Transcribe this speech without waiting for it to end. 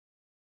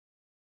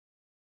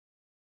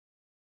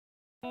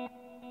Who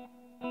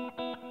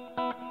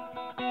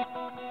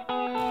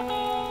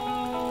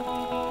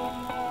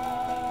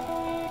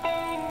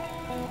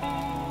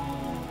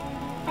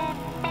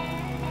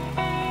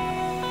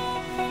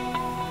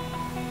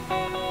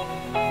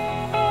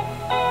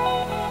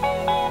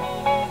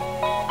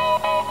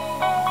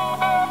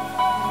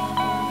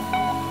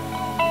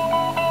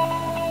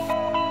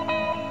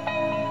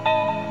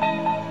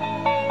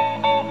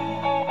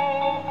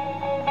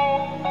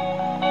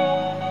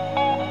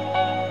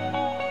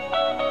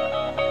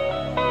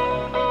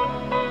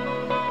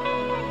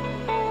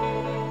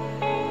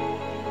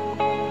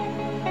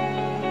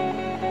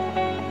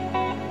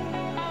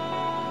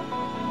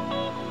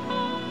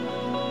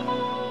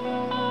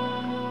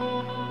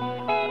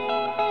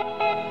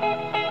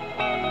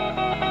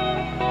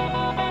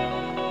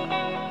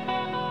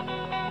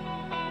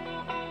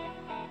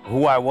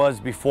I was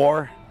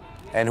before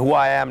and who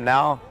I am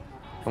now.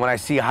 And when I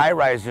see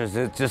high-risers,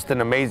 it's just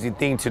an amazing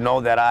thing to know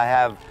that I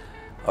have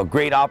a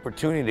great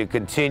opportunity to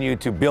continue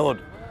to build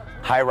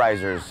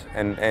high-risers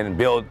and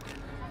build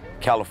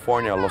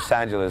California, Los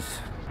Angeles.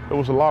 There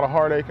was a lot of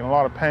heartache and a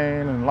lot of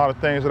pain and a lot of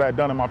things that I had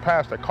done in my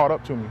past that caught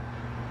up to me.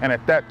 And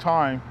at that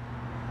time,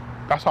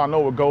 that's how I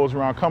know what goes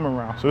around coming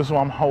around. So this is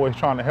why I'm always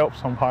trying to help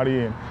somebody,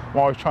 and I'm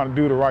always trying to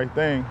do the right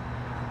thing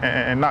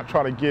and not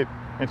try to get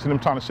into them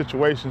kind of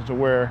situations to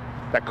where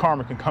that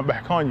karma can come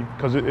back on you,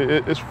 because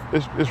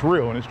it's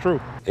real and it's true.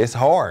 It's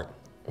hard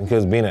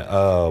because being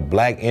a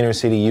black inner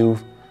city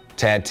youth,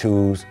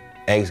 tattoos,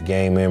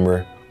 ex-gang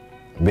member,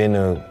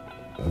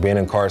 been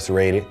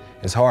incarcerated,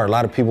 it's hard. A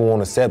lot of people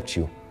won't accept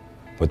you,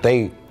 but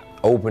they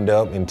opened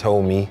up and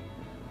told me,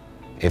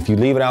 if you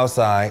leave it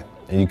outside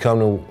and you come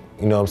to,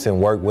 you know what I'm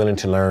saying, work willing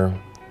to learn,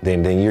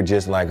 then you're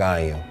just like I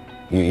am.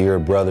 You're a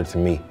brother to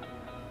me.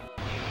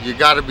 You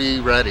got to be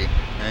ready,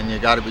 and you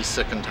got to be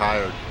sick and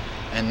tired.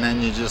 And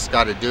then you just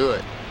got to do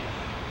it.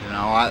 You know,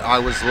 I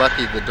was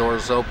lucky the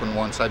doors opened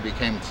once I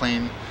became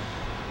clean.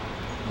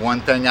 One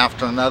thing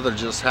after another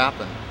just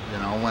happened. You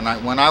know,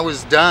 when I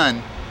was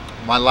done,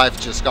 my life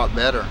just got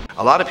better.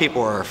 A lot of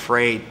people are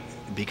afraid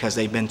because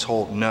they've been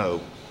told no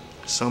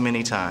so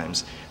many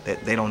times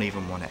that they don't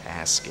even want to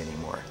ask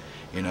anymore.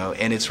 You know,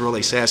 and it's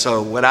really sad.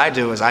 So what I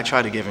do is I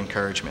try to give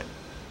encouragement.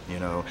 You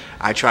know,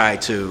 I try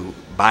to,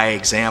 by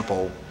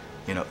example,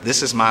 you know,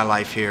 this is my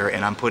life here,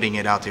 and I'm putting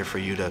it out there for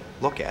you to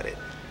look at it.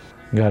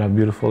 Got a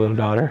beautiful little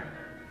daughter,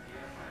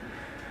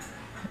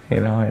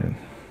 you know, and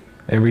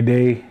every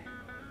day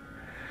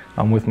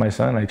I'm with my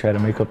son, I try to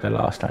make up that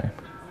lost time,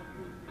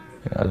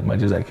 you know, as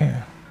much as I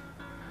can.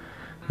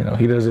 You know,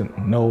 he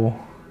doesn't know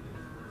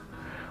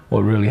what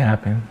really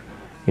happened.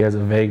 He has a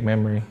vague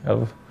memory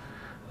of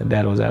the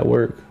dad was at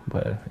work,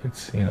 but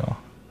it's, you know,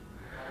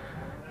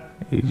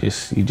 you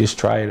just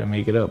try to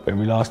make it up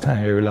every lost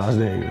time, every lost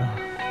day, you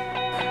know.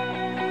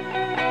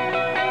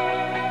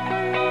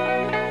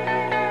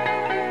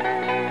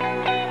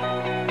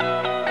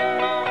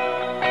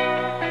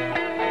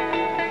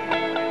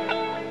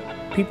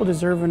 People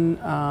deserve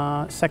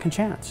a second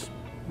chance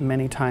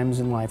many times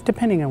in life,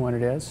 depending on what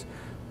it is,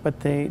 but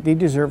they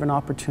deserve an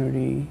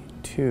opportunity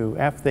too.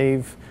 If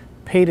they've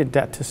paid a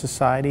debt to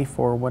society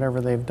for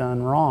whatever they've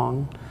done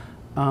wrong,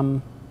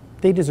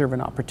 they deserve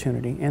an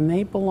opportunity, and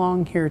they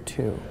belong here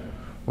too.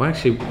 Well,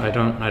 actually, I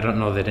don't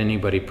know that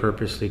anybody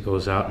purposely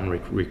goes out and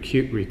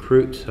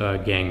recruits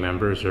gang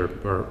members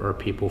or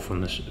people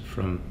from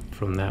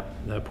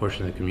that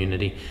portion of the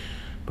community.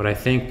 But I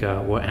think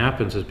what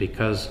happens is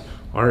because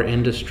our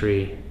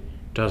industry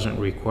doesn't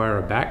require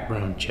a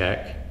background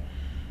check,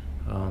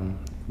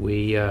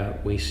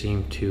 we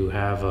seem to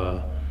have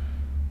a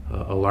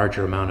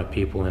larger amount of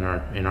people in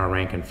our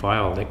rank and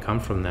file that come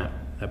from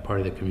that part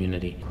of the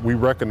community. We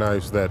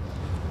recognize that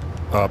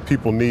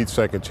people need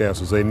second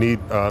chances. They need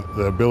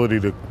the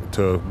ability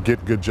to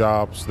get good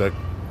jobs that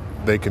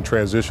they can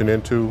transition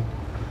into,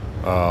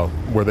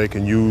 where they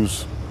can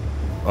use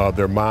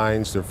their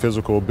minds, their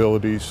physical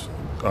abilities,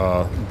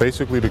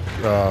 basically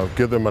to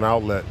give them an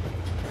outlet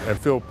and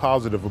feel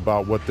positive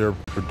about what they're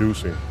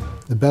producing.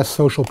 The best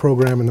social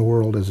program in the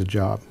world is a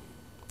job.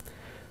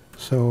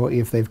 So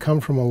if they've come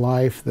from a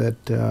life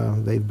that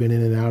they've been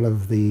in and out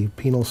of the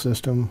penal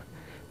system,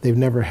 they've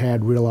never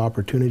had real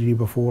opportunity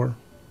before,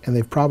 and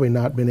they've probably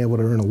not been able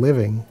to earn a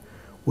living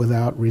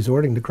without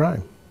resorting to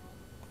crime.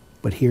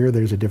 But here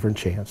there's a different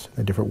chance,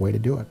 a different way to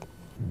do it.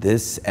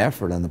 This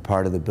effort on the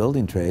part of the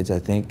building trades, I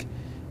think,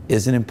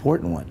 is an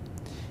important one.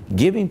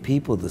 Giving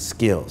people the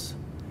skills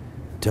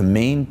to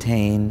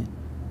maintain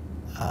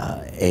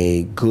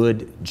a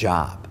good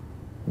job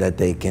that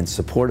they can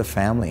support a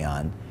family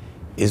on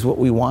is what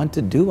we want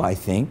to do, I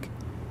think,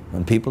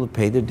 when people have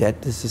paid their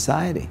debt to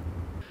society.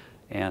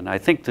 And I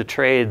think the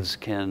trades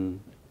can,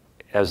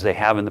 as they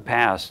have in the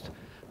past,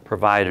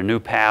 provide a new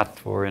path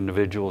for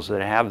individuals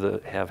that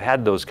have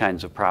had those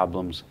kinds of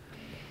problems,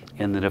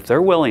 and that if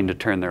they're willing to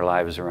turn their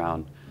lives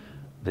around,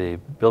 the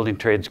building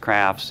trades,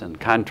 crafts, and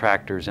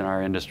contractors in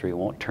our industry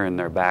won't turn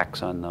their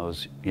backs on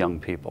those young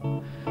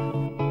people.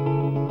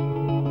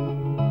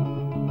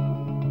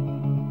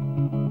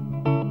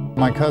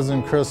 My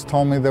cousin Chris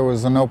told me there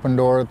was an open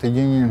door at the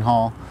Union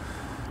Hall,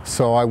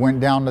 so I went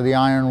down to the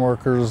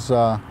Ironworkers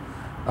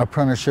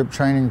apprenticeship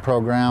training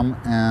program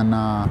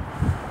and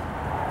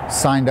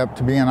signed up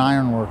to be an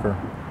ironworker.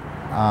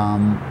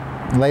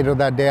 Later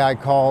that day I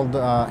called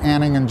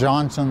Anning &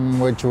 Johnson,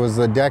 which was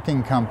a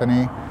decking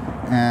company,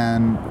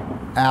 and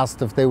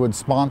asked if they would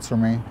sponsor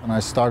me, and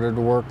I started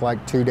to work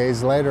like 2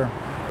 days later.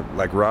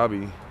 Like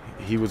Robbie,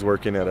 he was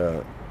working at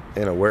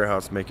in a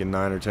warehouse making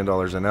 $9 or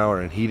 $10 an hour,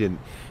 and he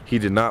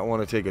did not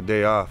want to take a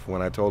day off when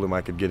I told him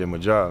I could get him a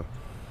job.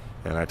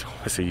 And I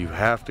said, you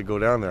have to go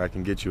down there. I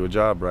can get you a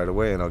job right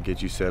away and I'll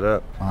get you set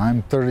up.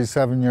 I'm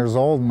 37 years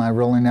old and I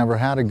really never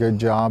had a good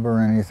job or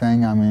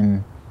anything. I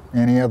mean,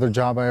 any other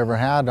job I ever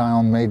had, I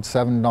only made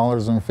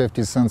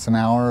 $7.50 an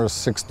hour or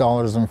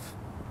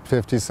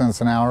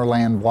 $6.50 an hour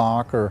laying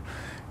block, or,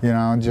 you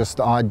know, just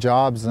odd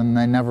jobs, and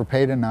they never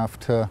paid enough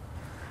to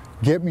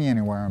get me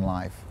anywhere in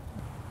life.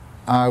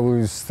 I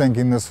was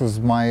thinking this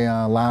was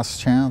my last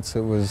chance.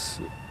 It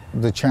was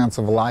the chance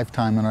of a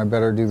lifetime, and I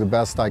better do the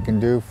best I can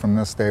do from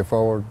this day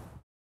forward.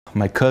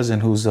 My cousin,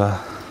 he's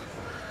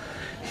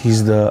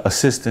the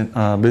assistant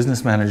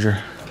business manager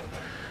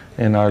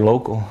in our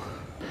local,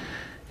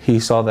 he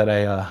saw that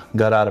I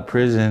got out of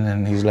prison,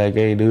 and he's like,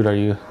 "Hey, dude, are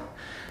you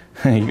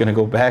gonna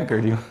go back, or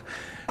do you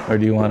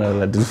want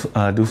to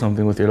do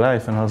something with your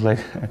life?" And I was like,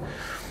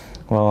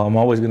 "Well, I'm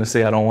always gonna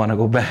say I don't want to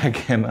go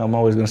back, and I'm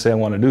always gonna say I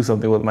want to do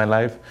something with my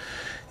life."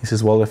 He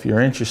says, "Well, if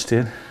you're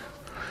interested,"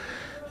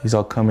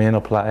 I'll come in,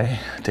 apply,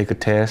 take a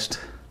test,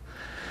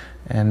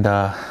 and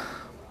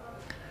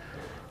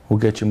we'll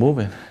get you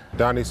moving.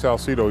 Donnie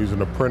Salcido, he's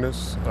an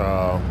apprentice.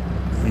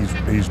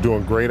 He's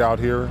doing great out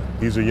here.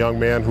 He's a young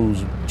man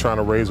who's trying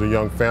to raise a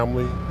young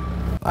family.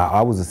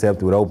 I was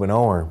accepted with open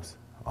arms.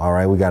 All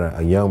right, we got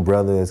a young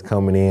brother that's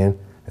coming in,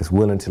 that's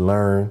willing to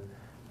learn.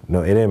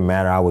 No, it didn't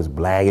matter I was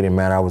black, it didn't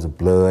matter I was a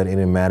blood, it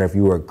didn't matter if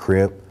you were a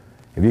Crip.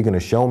 If you're gonna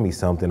show me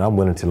something, I'm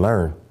willing to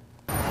learn.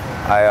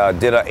 I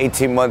did an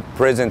 18-month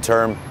prison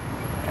term,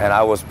 and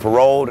I was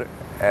paroled,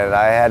 and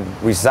I had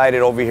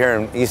resided over here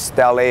in East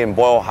LA in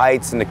Boyle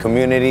Heights in the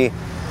community,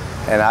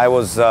 and I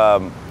was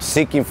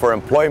seeking for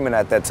employment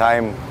at that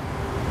time,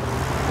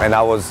 and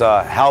I was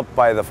helped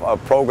by a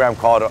program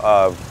called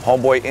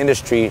Homeboy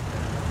Industry,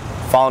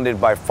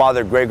 founded by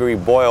Father Gregory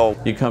Boyle.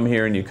 You come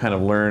here and you kind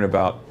of learn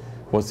about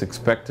what's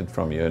expected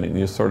from you, and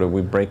you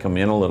we break them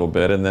in a little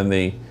bit, and then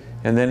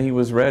he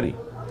was ready.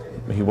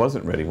 He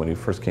wasn't ready when he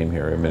first came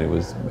here. I mean, he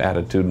was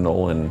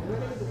attitudinal and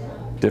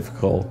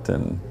difficult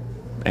and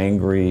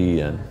angry,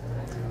 and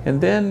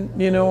then,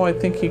 you know, I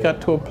think he got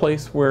to a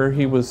place where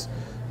he was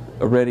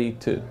ready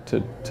to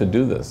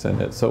do this,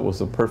 and so it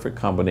was a perfect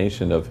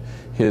combination of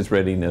his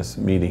readiness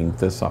meeting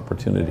this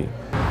opportunity.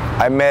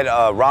 I met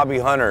Robbie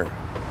Hunter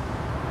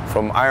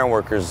from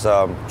Ironworkers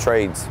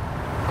Trades.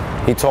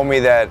 He told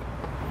me that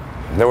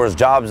there was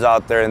jobs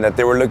out there and that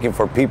they were looking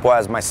for people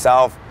as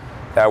myself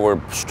that were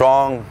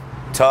strong,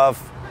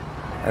 tough,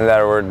 and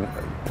that were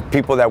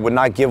people that would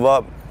not give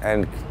up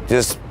and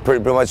just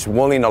pretty much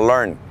willing to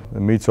learn.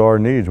 It meets our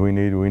needs. We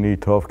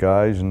need tough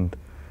guys, and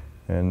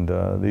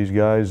these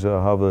guys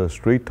have the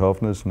street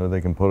toughness, and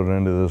they can put it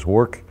into this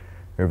work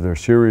if they're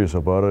serious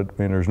about it. I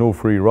mean, there's no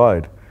free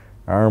ride.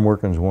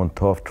 Ironworking's one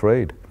tough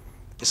trade.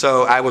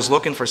 So I was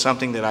looking for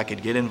something that I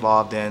could get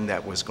involved in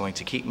that was going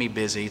to keep me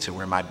busy, to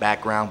where my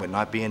background would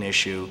not be an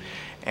issue.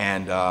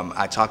 And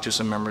I talked to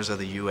some members of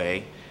the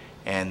UA,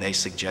 and they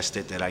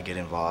suggested that I get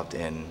involved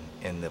in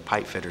the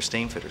pipe fitter,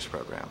 steam fitters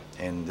program.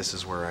 And this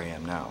is where I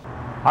am now.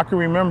 I can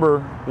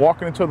remember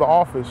walking into the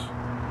office,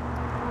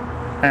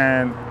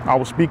 and I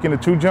was speaking to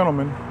two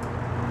gentlemen,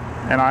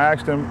 and I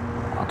asked them,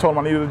 I told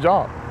them I needed a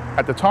job.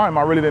 At the time,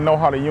 I really didn't know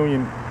how the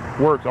union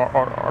worked,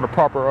 or the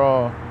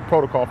proper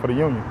protocol for the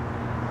union.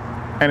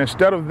 And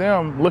instead of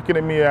them looking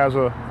at me as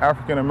an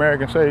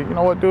African-American, say, "You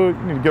know what, dude,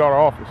 you need to get out of our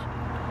office,"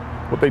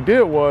 what they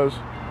did was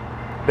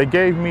they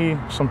gave me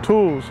some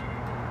tools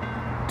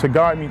to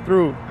guide me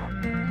through.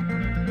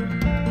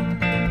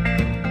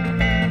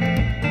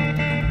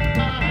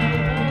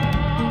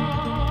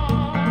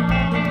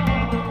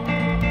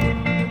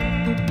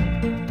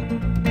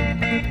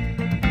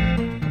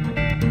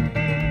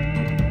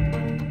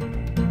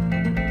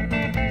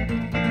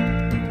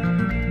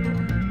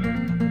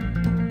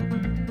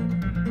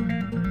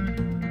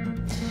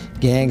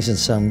 Gangs, in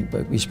some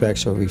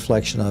respects, are a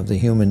reflection of the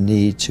human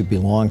need to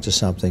belong to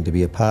something, to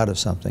be a part of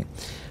something.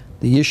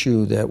 The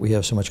issue that we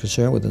have so much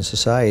concern with in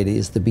society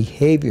is the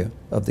behavior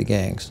of the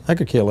gangs. I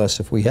could care less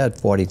if we had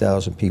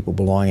 40,000 people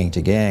belonging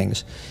to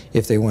gangs,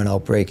 if they weren't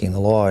out breaking the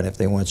law and if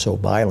they weren't so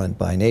violent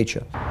by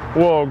nature.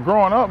 Well,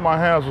 growing up, my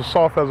hands were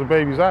soft as a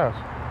baby's ass,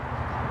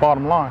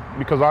 bottom line,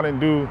 because I didn't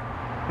do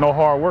no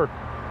hard work.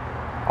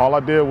 All I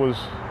did was,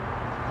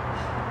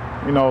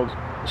 you know,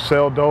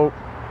 sell dope,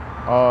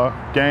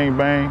 gang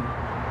bang,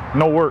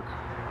 no work.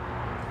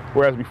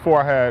 Whereas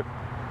before I had,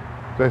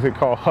 they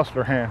call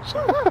hustler hands.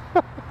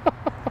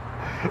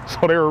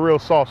 So they were real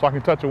soft, so I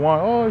can touch it one,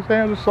 oh, his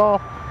hands are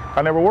soft.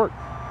 I never worked.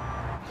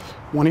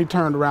 When he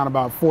turned around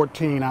about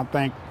 14, I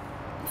think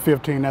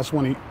 15, that's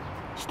when he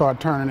start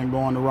turning and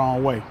going the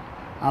wrong way.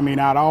 I mean,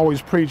 I'd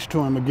always preach to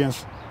him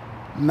against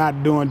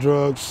not doing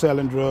drugs,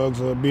 selling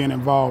drugs, or being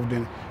involved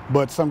in it.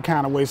 But some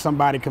kind of way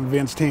somebody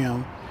convinced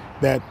him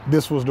that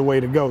this was the way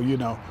to go, you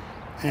know.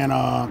 And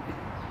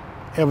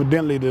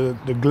evidently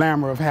the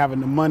glamour of having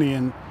the money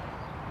and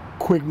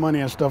quick money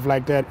and stuff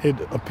like that, it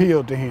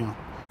appealed to him.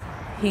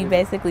 He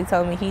basically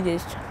told me he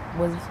just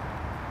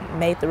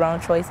made the wrong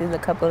choices, a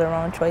couple of the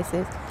wrong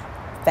choices.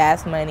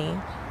 Fast money,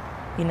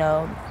 you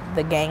know,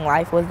 the gang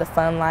life was the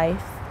fun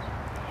life,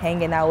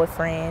 hanging out with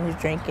friends,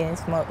 drinking,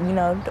 smoke, you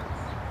know.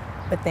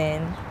 But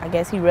then I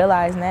guess he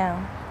realized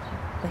now.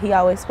 But he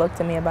always spoke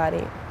to me about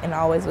it and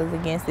always was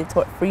against it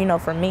for, you know,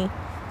 for me.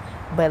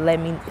 But let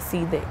me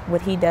see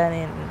what he done,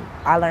 and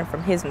I learned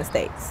from his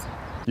mistakes.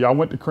 Yeah, I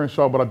went to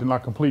Crenshaw, but I did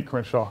not complete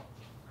Crenshaw.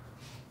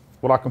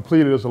 What I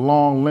completed is a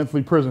long,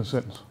 lengthy prison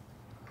sentence.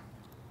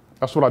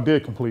 That's what I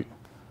did complete.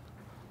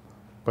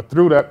 But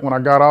through that, when I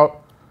got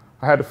out,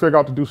 I had to figure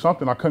out to do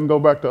something. I couldn't go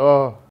back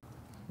to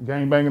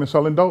gang banging and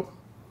selling dope.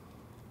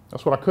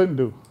 That's what I couldn't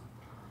do.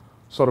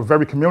 So the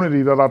very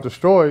community that I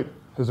destroyed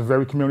is the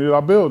very community that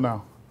I build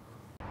now.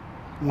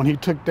 When he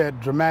took that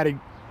dramatic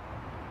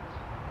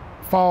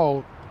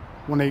fall,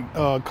 when they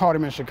caught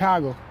him in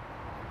Chicago,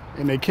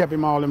 and they kept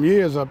him all them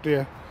years up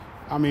there,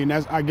 I mean,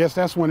 I guess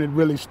that's when it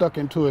really stuck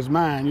into his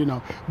mind, you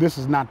know, this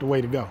is not the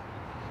way to go.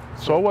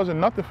 So it wasn't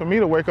nothing for me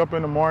to wake up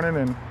in the morning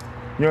and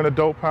you're in a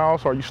dope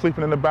house, or you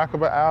sleeping in the back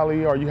of an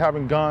alley, or you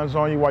having guns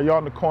on you while you're out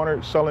in the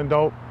corner selling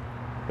dope.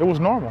 It was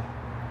normal.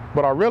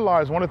 But I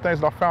realized one of the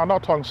things that I found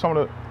out talking to some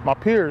of my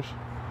peers,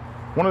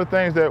 one of the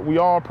things that we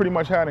all pretty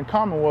much had in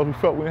common was we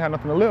felt we didn't have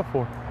nothing to live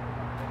for.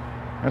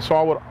 And so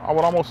I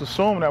would almost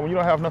assume that when you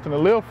don't have nothing to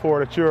live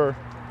for, that your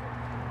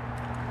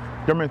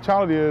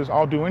mentality is,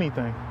 I'll do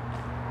anything.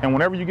 And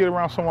whenever you get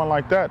around someone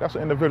like that, that's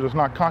an individual that's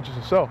not conscious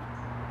of self.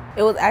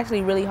 It was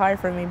actually really hard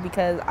for me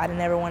because I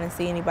never want to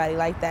see anybody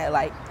like that.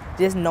 Like,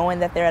 just knowing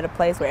that they're at a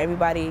place where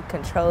everybody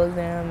controls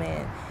them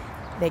and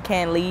they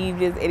can't leave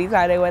just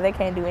anytime they want. They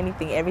can't do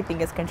anything. Everything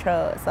is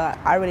controlled. So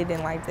I really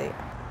didn't like that.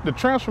 The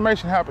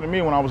transformation happened to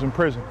me when I was in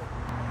prison.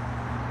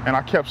 And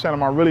I kept saying,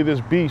 am I really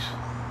this beast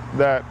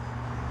that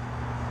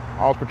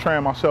I was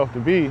portraying myself to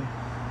be?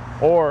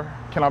 Or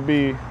can I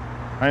be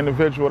an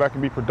individual that can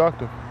be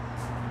productive?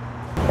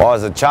 Well,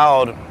 as a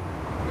child,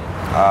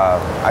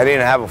 I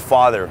didn't have a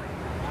father.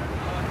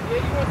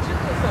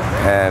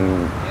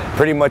 And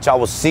pretty much I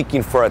was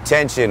seeking for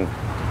attention.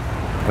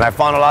 And I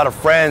found a lot of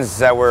friends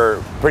that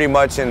were pretty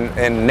much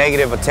in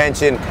negative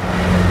attention.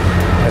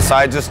 And so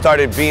I just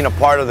started being a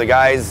part of the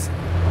guys.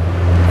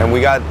 And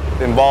we got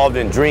involved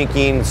in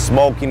drinking,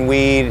 smoking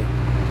weed.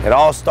 It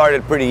all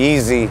started pretty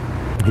easy.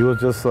 He was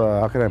just,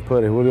 how can I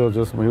put it? He was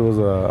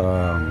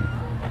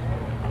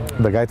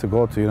the guy to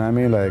go to, you know what I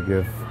mean? Like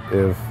if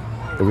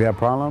we have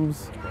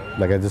problems,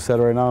 like I just said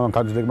right now, I'm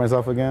contradicting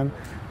myself again,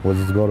 we'll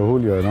just go to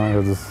Julio, you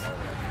know?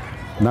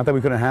 Not that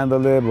we couldn't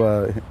handle it,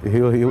 but he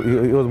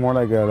was more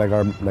like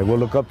we'll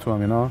look up to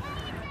him, you know?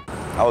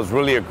 I was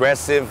really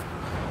aggressive.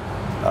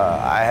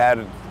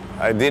 I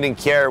didn't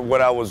care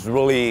what I was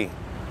really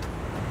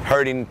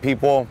hurting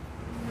people.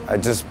 I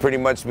just pretty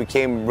much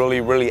became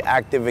really, really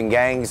active in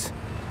gangs.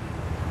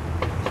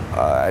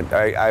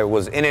 I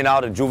was in and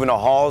out of juvenile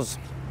halls.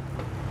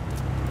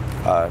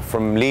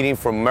 From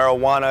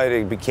marijuana,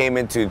 it became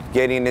into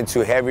getting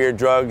into heavier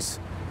drugs,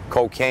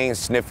 cocaine,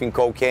 sniffing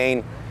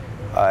cocaine.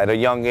 At a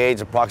young age,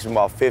 approximately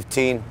about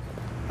 15,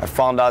 I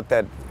found out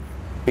that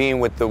being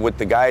with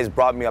the guys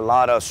brought me a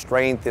lot of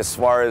strength as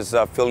far as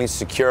feeling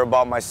secure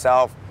about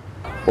myself.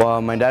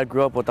 Well, my dad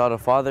grew up without a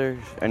father,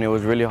 and it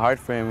was really hard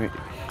for him.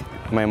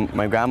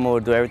 My grandma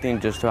would do everything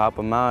just to help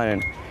him out,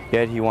 and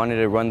yet he wanted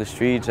to run the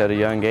streets at a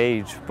young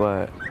age,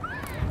 but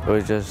it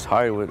was just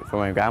hard for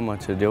my grandma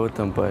to deal with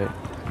him. But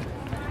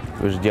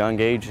it was a young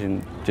age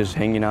and just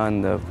hanging out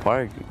in the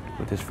park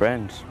with his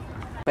friends.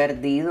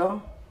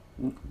 Perdido,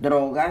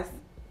 drogas,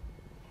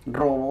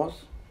 robos,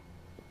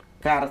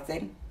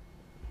 cárcel,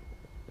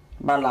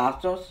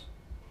 balazos,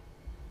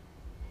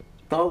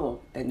 todo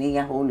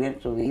tenía Julio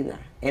en su vida.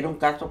 Era un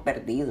caso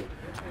perdido.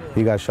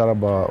 He got shot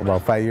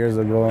about 5 years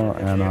ago,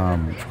 and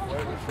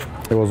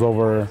it was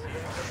over.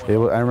 I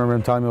remember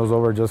him telling me it was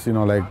over. Just, you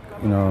know, like,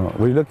 you know,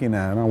 what are you looking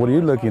at? You know, what are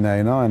you looking at?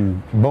 You know,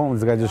 and boom,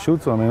 this guy just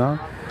shoots him. You know.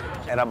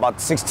 At about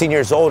 16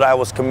 years old, I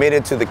was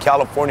committed to the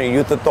California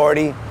Youth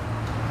Authority.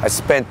 I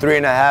spent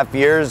 3.5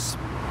 years,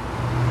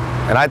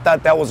 and I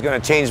thought that was going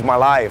to change my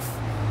life.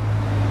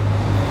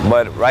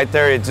 But right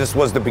there, it just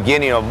was the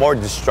beginning of more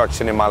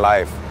destruction in my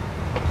life.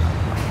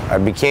 I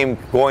became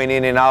going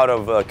in and out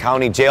of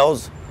county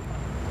jails.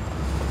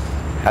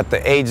 At the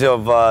age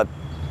of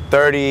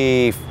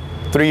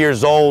 33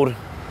 years old,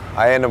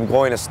 I ended up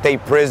going to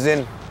state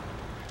prison.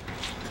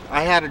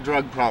 I had a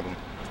drug problem,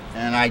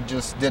 and I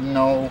just didn't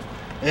know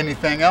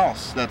anything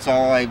else. That's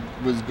all I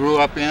grew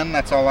up in,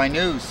 that's all I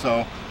knew.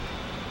 So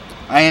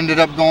I ended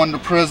up going to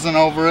prison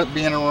over it,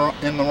 being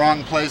in the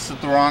wrong place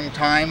at the wrong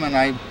time, and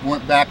I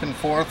went back and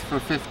forth for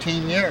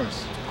 15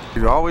 years.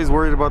 You're always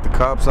worried about the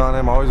cops on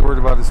him, always worried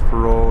about his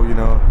parole, you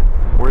know.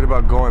 worried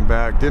about going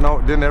back.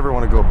 Didn't ever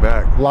want to go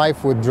back.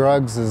 Life with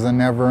drugs is a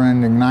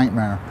never-ending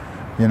nightmare.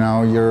 You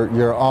know,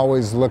 you're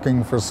always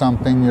looking for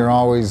something. You're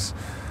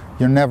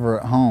never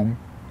at home.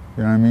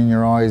 You know what I mean?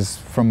 You're always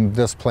from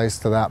this place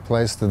to that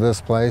place to this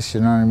place.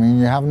 You know what I mean?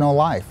 You have no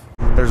life.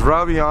 There's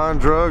Robbie on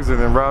drugs and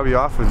then Robbie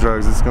off of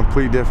drugs. It's a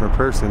complete different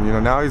person. You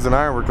know, now he's an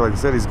iron worker, like you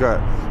said. He's got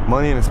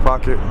money in his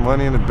pocket,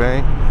 money in the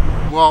bank.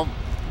 Well,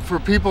 for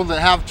people that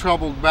have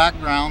troubled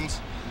backgrounds,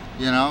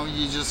 you know,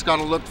 you just got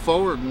to look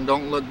forward and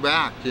don't look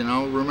back. You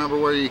know, remember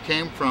where you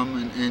came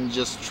from and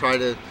just try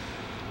to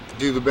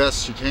do the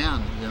best you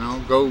can. You know,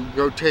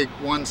 go take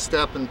one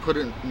step and put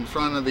it in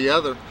front of the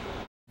other.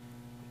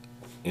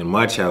 In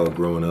my childhood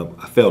growing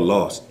up, I felt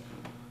lost.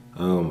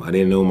 I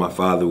didn't know who my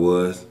father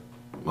was.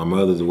 My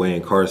mother's away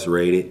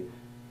incarcerated.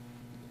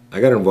 I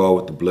got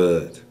involved with the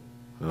Bloods,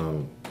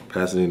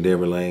 Pasadena,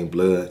 Denver Lane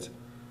Bloods.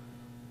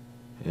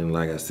 And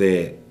like I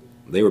said,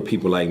 they were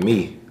people like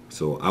me.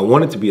 So I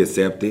wanted to be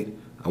accepted.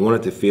 I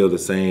wanted to feel the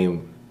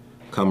same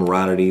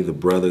camaraderie, the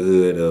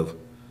brotherhood of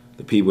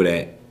the people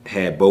that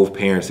had both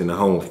parents in the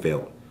home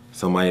felt.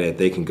 Somebody that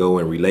they can go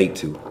and relate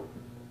to.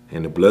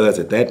 And the Bloods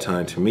at that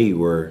time to me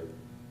were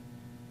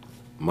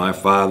my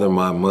father,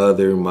 my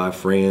mother, my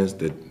friends,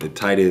 the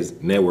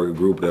tightest network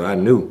group that I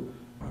knew.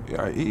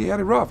 Yeah, he had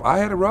it rough. I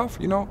had it rough,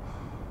 you know.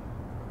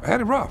 I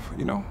had it rough,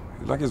 you know.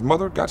 Like his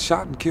mother got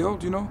shot and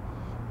killed, you know.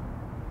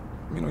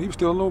 You know, he was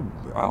still a little,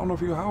 I don't know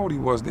how old he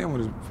was then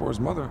before his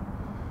mother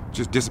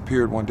just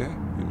disappeared one day,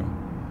 you know.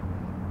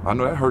 I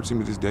know that hurts him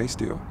to this day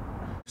still.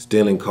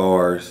 Stealing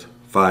cars,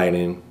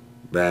 fighting,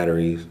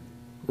 batteries,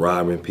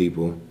 robbing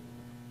people.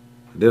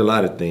 I did a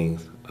lot of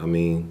things. I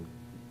mean,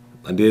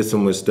 I did so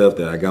much stuff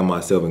that I got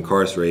myself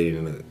incarcerated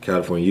in the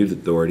California Youth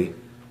Authority.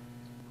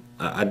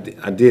 I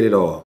did it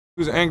all. He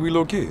was an angry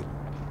little kid.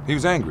 He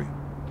was angry.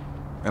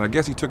 And I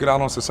guess he took it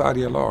out on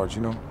society at large,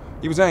 you know.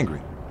 He was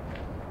angry.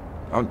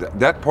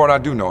 That part I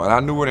do know, and I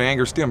knew where the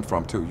anger stemmed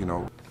from too, you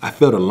know. I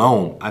felt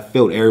alone. I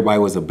felt everybody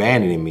was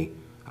abandoning me.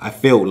 I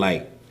felt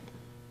like,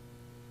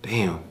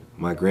 damn,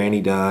 my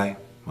granny died,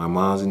 my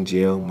mom's in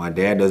jail, my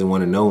dad doesn't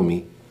want to know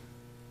me.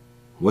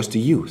 What's the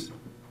use?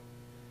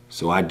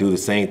 So I do the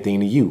same thing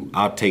to you.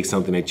 I'll take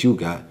something that you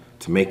got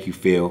to make you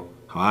feel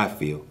how I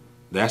feel.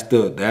 That's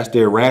the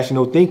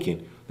irrational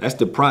thinking. That's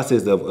the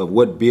process of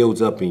what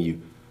builds up in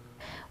you.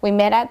 We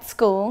met at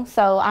school,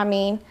 so I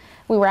mean,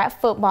 we were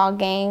at football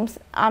games.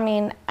 I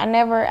mean, I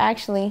never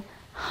actually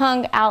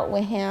hung out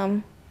with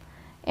him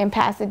in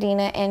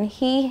Pasadena, and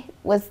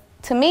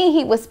to me,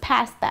 he was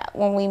past that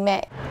when we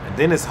met. And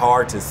then it's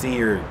hard to see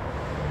your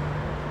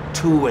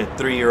 2- and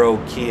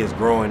 3-year-old kids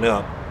growing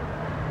up,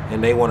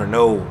 and they want to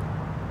know,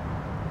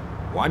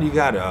 why do you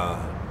got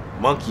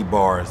monkey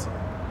bars?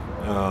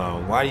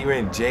 Why are you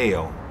in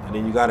jail? And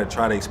then you got to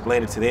try to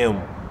explain it to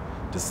them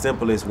the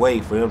simplest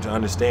way for them to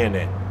understand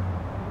that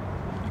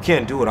you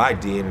can't do what I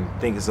did and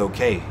think it's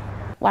okay.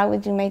 Why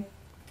would you make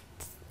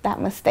that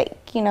mistake?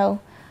 You know,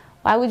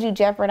 why would you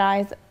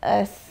jeopardize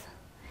us?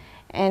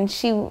 And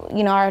she,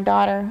 you know, our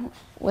daughter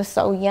was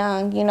so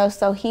young, you know,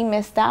 so he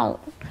missed out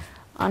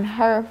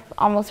on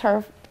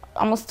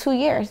almost 2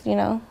 years, you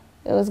know.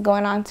 It was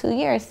going on 2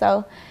 years,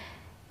 so.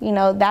 You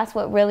know, that's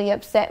what really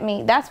upset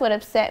me. That's what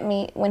upset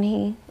me when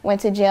he went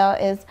to jail,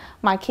 is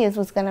my kids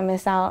was gonna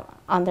miss out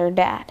on their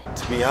dad.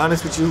 To be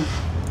honest with you,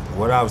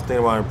 what I was thinking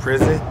about in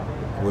prison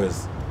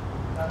was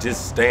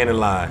just staying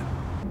alive.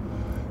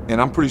 And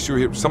I'm pretty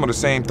sure some of the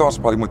same thoughts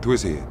probably went through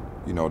his head.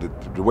 You know,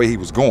 the way he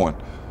was going,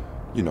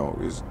 you know,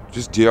 is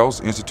just jail's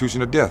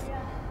institution of death.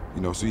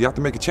 You know, so you have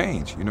to make a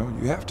change, you know,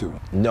 you have to.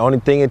 The only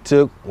thing it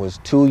took was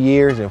 2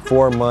 years and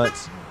 4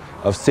 months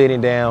of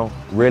sitting down,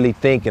 really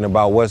thinking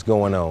about what's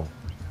going on.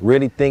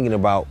 Really thinking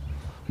about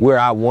where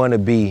I want to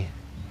be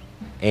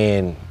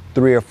in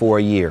 3 or 4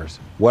 years.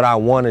 What I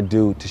want to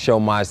do to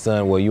show my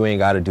son, well, you ain't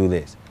got to do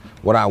this.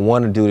 What I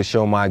want to do to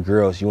show my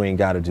girls, you ain't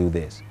got to do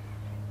this.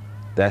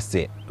 That's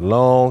it.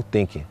 Long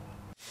thinking.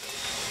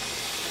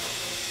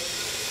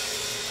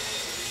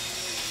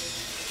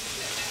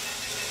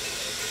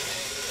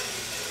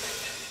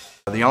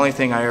 The only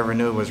thing I ever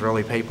knew was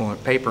really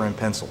paper and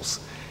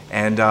pencils.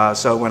 And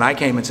so when I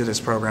came into this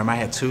program, I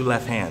had 2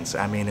 left hands.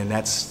 I mean, and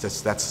that's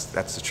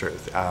the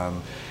truth.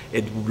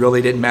 It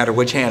really didn't matter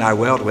which hand I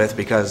weld with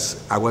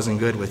because I wasn't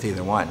good with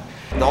either one.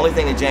 The only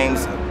thing that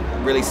James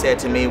really said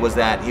to me was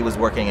that he was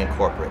working in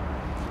corporate.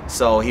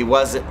 So he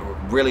wasn't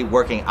really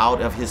working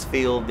out of his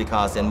field,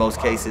 because in most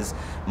cases,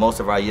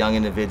 most of our young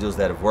individuals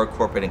that have worked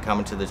corporate and come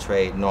into the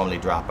trade normally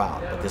drop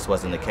out. But this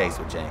wasn't the case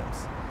with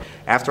James.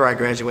 After I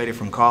graduated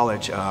from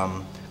college,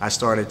 I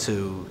started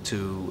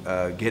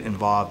to get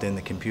involved in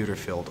the computer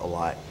field a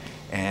lot,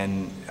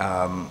 and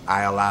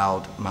I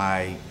allowed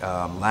my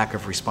lack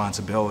of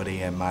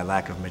responsibility and my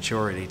lack of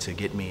maturity to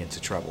get me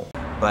into trouble.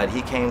 But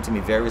he came to me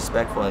very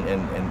respectful,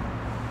 and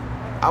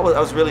I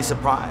was really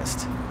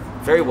surprised.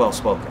 Very well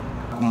spoken.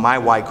 My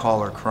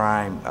white-collar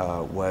crime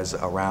was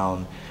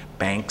around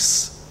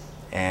banks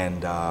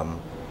and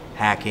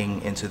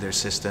hacking into their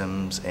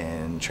systems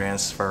and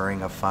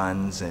transferring of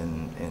funds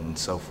and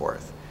so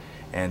forth.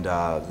 And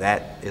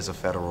that is a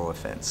federal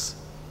offense.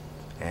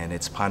 And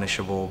it's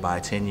punishable by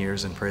 10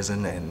 years in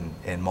prison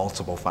and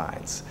multiple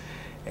fines.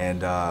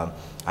 And I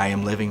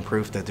am living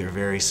proof that they're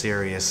very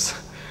serious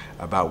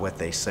about what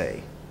they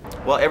say.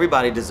 Well,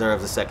 everybody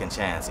deserves a second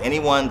chance.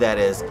 Anyone that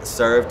has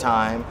served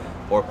time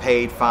or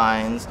paid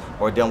fines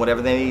or done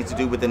whatever they need to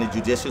do within the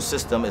judicial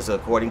system is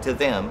according to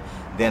them.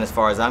 Then as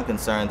far as I'm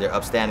concerned, they're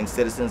upstanding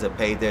citizens that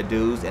paid their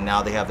dues, and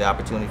now they have the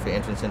opportunity for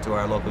entrance into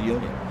our local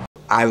union.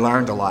 I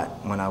learned a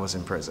lot when I was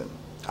in prison.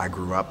 I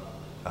grew up.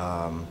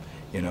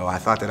 You know, I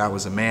thought that I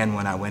was a man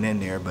when I went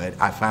in there, but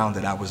I found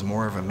that I was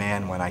more of a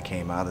man when I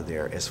came out of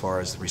there as far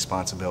as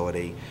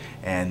responsibility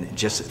and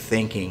just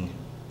thinking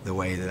the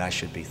way that I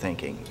should be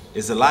thinking.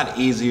 It's a lot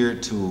easier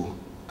to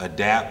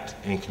adapt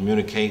and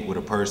communicate with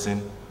a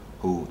person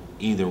who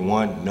either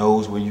one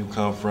knows where you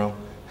come from,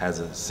 has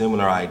a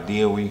similar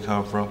idea where you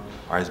come from,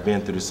 or has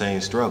been through the same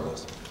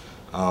struggles.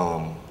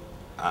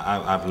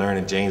 I've learned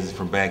that James is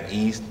from back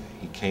east.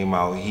 He came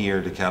out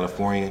here to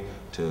California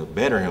to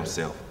better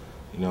himself.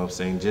 You know what I'm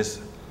saying?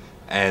 Just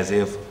as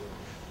if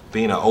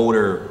being an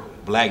older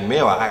black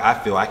male, I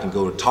feel I can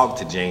go to talk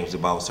to James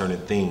about certain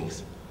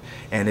things.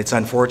 And it's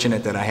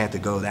unfortunate that I had to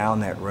go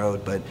down that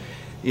road, but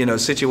you know,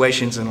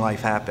 situations in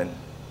life happen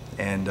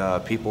and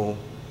people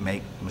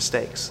make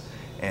mistakes.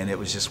 And it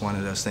was just one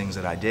of those things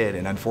that I did.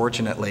 And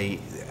unfortunately,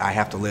 I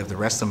have to live the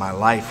rest of my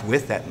life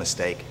with that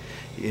mistake,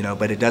 you know,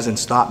 but it doesn't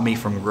stop me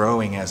from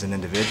growing as an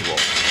individual.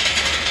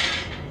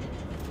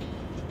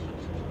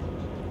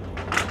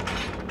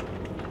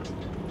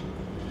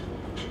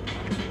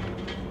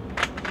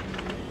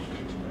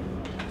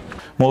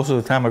 Most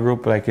of the time I grew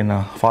up like in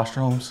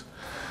foster homes,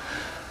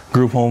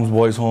 group homes,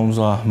 boys homes,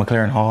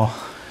 McLaren Hall.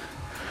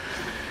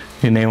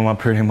 You name them, I've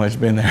pretty much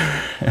been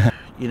there.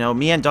 You know,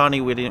 me and Donnie,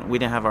 we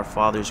didn't have our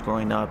fathers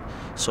growing up,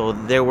 so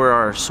they were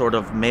our sort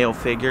of male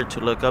figure to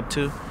look up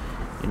to.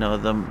 You know,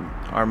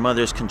 our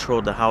mothers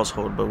controlled the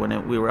household, but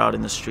when we were out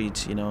in the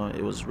streets, you know,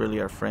 it was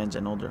really our friends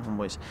and older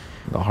homeboys.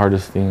 The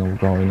hardest thing of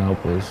growing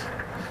up was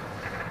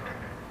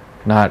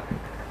not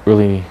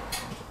really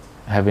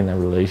having a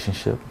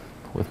relationship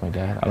with my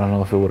dad. I don't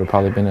know if it would have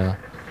probably been a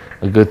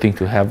good thing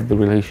to have the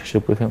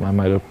relationship with him. I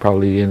might have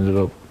probably ended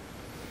up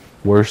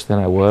worse than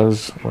I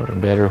was, or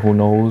better, who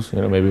knows. You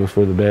know, maybe it was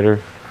for the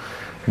better,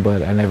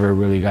 but I never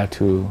really got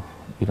to,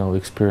 you know,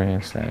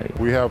 experience that.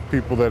 We have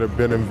people that have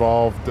been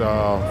involved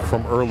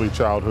from early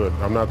childhood.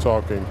 I'm not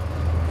talking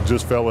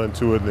just fell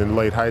into it in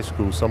late high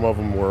school. Some of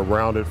them were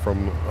around it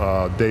from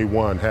day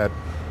one, had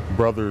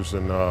brothers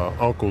and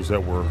uncles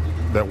that were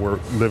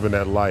living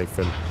that life,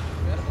 and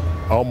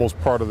almost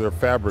part of their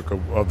fabric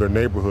of their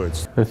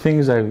neighborhoods. The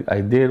things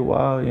I did,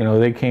 well, you know,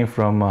 they came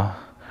from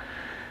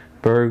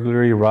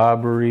burglary,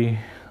 robbery,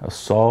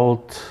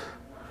 assault,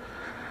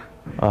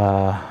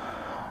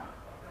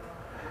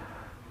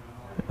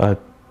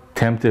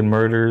 attempted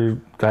murder,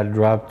 got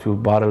dropped to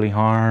bodily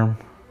harm,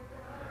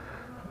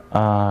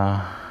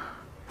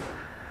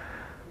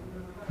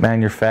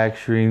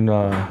 manufacturing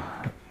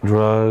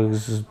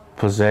drugs,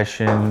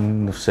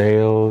 possession,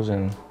 sales,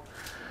 and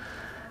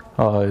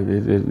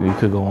it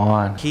could go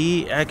on.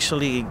 He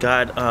actually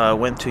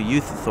went to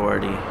youth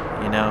authority,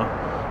 you know.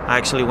 I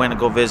actually went to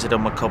go visit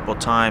him a couple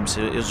times.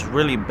 It was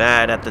really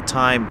bad at the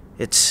time.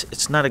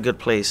 It's not a good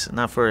place,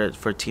 not for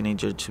a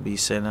teenager to be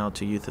sent out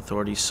to youth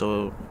authority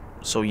so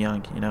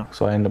young, you know.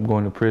 So I ended up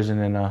going to prison,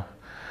 and I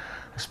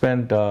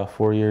spent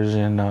 4 years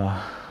in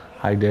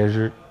High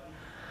Desert,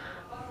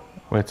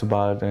 where it's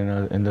about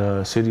in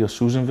the city of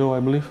Susanville, I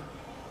believe.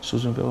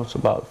 Susanville, it's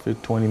about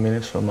 20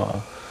 minutes from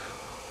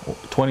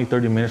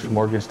 20-30 minutes from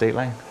Oregon State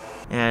line.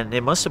 And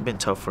it must have been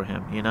tough for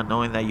him, you know,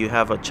 knowing that you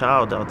have a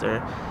child out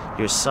there,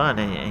 your son,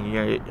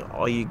 and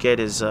all you get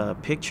is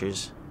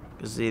pictures,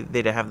 because they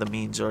didn't have the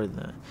means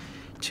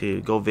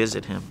to go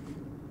visit him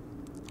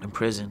in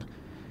prison.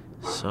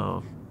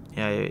 So,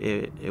 yeah,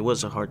 it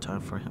was a hard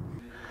time for him.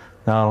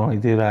 Not only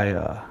did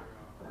I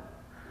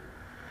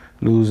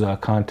lose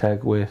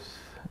contact with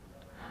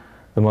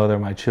the mother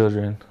of my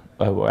children,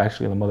 well,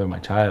 actually the mother of my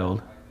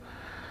child,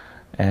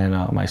 and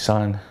my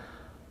son,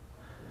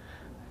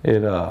 you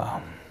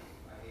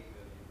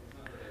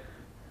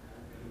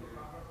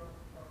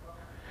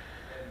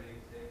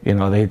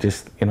know, they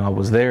just, you know, I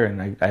was there,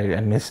 and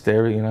I missed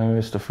I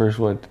missed the first,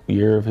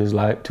 year of his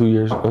life, 2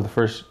 years, or the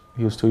first,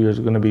 he was 2 years,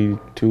 going to be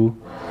 2.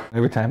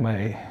 Every time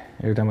I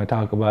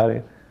talk about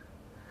it,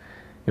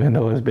 even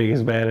though as big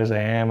as bad as I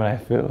am, and I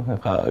feel,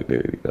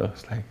 dude, you know,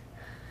 it's like,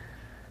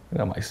 you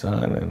know, my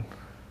son. And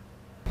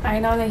I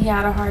know that he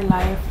had a hard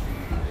life,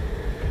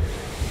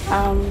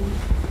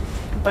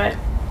 but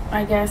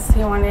I guess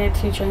he wanted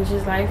to change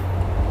his life,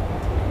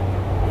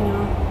 you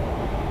know,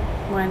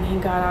 when he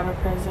got out of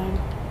prison.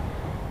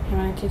 He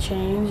wanted to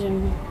change,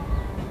 and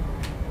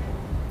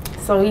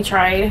so he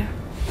tried.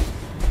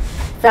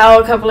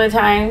 Fell a couple of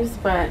times,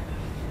 but,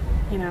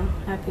 you know,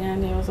 at the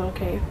end it was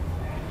okay.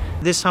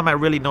 This time I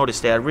really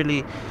noticed that. I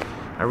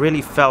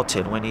really felt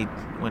it when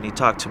he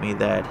talked to me,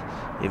 that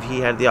if he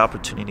had the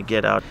opportunity to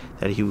get out,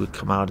 that he would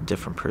come out a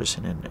different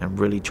person and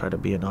really try to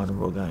be an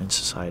honorable guy in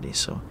society.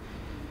 So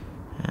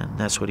and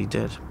that's what he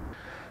did.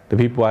 The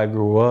people I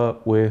grew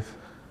up with,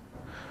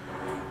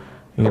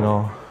 you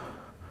know,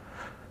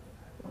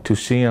 to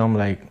see them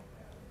like,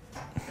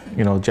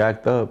 you know,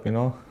 jacked up, you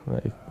know,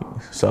 like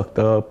sucked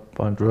up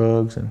on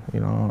drugs, and you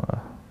know,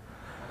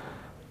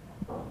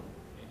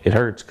 it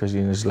hurts because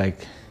it's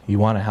like you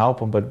want to help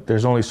them, but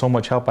there's only so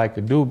much help I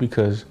could do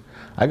because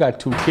I got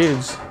 2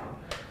 kids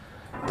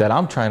that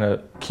I'm trying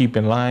to keep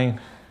in line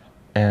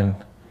and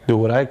do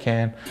what I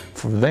can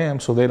for them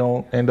so they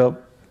don't end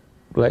up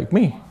like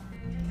me.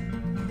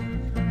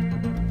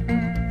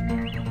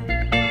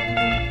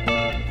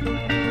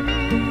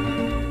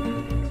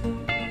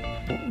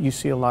 You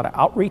see a lot of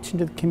outreach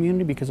into the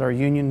community because our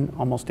union,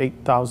 almost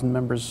 8,000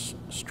 members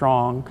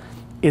strong,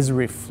 is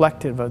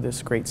reflective of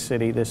this great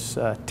city, this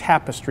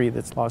tapestry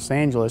that's Los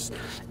Angeles.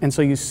 And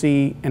so you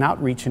see an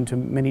outreach into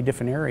many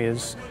different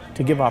areas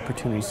to give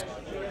opportunities.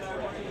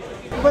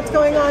 What's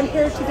going on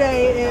here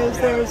today is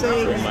there's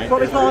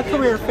what we call a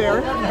career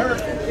fair.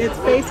 It's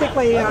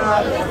basically,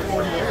 all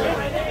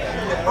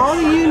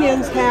the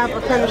unions have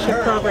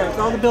apprenticeship programs,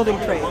 all the building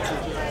trades.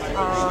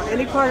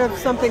 Any part of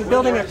something,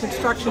 building a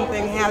construction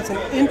thing, has an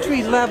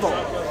entry level,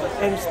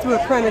 and it's through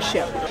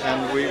apprenticeship.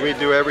 And we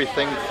do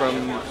everything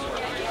from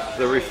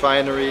the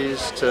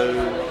refineries to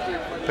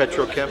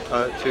petrochem,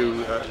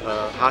 to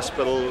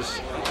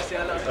hospitals,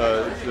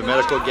 the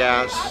medical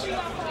gas,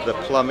 the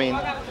plumbing.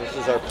 This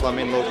is our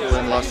plumbing local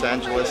in Los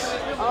Angeles.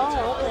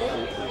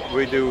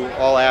 We do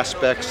all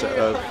aspects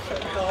of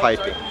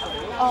piping,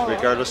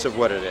 regardless of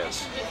what it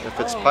is. If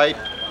it's pipe,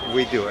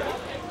 we do it.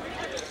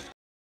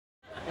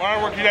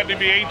 Ironworkers, you have to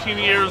be 18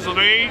 years of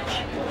age,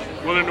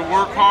 willing to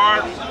work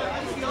hard,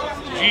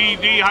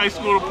 GED, high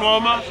school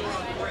diploma,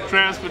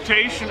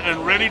 transportation,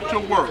 and ready to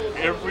work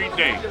every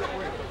day.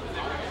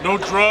 No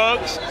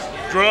drugs,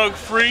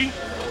 drug-free,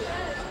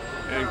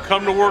 and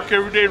come to work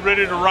every day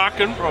ready to rock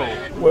and roll.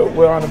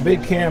 We're on a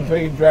big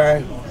campaign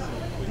drive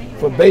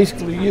for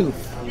basically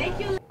youth.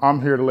 I'm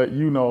here to let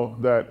you know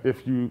that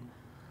if you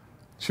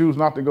choose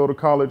not to go to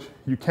college,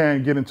 you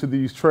can get into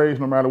these trades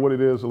no matter what it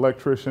is: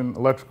 electrician,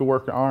 electrical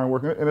worker, iron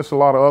worker, and it's a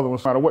lot of other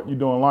ones. No matter what you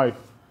do in life,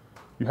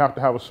 you have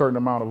to have a certain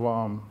amount of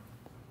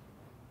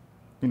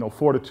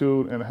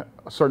fortitude and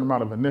a certain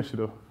amount of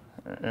initiative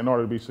in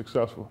order to be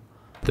successful.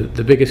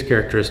 The biggest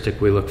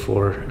characteristic we look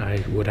for,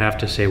 I would have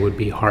to say, would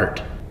be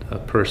heart. A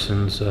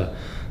person's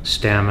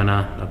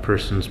stamina, a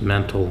person's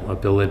mental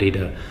ability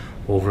to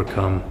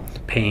overcome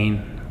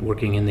pain,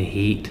 working in the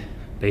heat.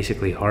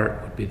 Basically,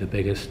 heart would be the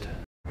biggest.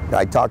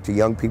 I talk to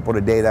young people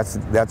today,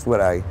 that's what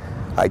I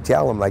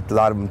tell them. Like, a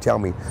lot of them tell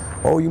me,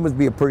 oh, you must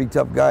be a pretty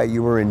tough guy,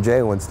 you were in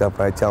jail and stuff.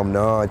 And I tell them,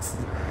 no, it's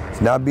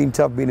not being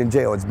tough being in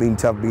jail, it's being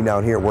tough being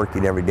out here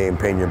working every day and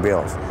paying your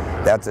bills.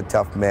 That's a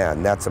tough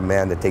man. That's a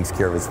man that takes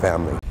care of his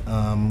family.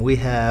 We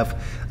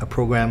have a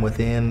program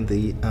within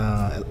the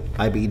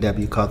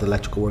IBEW called the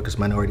Electrical Workers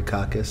Minority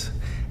Caucus,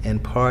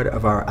 and part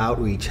of our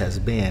outreach has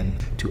been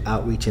to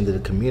outreach into the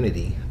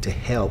community to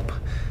help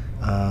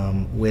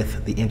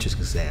with the entrance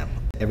exam.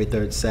 Every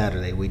third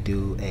Saturday we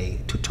do a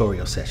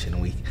tutorial session.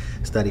 We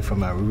study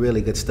from a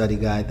really good study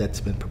guide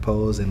that's been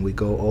proposed, and we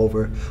go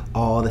over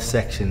all the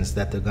sections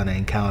that they're going to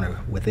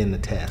encounter within the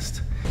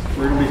test.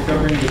 We're going to be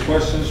covering the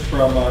questions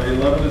from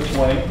 11 to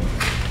 20.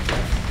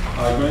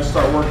 I'm going to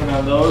start working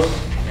on those,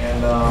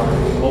 and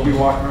we'll be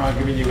walking around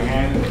giving you a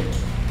hand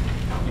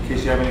in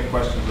case you have any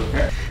questions,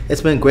 okay?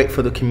 It's been great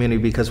for the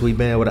community because we've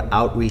been able to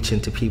outreach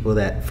into people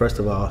that, first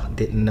of all,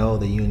 didn't know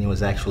the union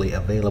was actually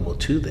available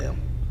to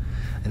them.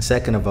 And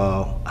second of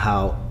all,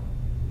 how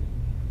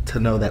to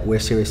know that we're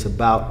serious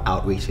about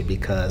outreaching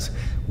because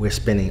we're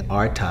spending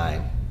our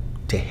time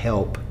to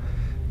help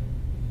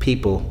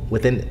people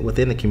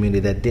within the community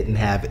that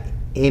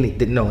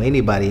didn't know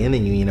anybody in the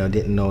union or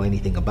didn't know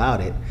anything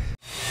about it.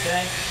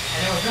 Okay,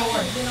 and there was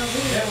nowhere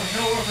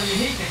for the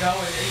heat to go,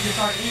 and it just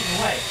started eating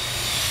away.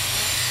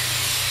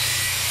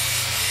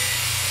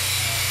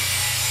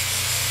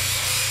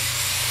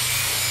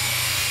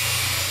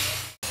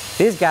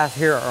 These guys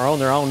here are on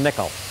their own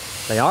nickel.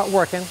 They aren't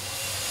working.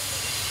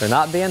 They're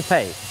not being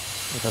paid.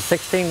 It's a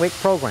 16-week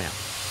program.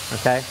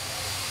 Okay,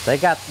 they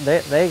got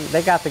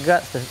the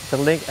guts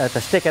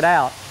to stick it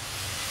out.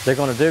 They're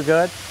going to do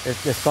good.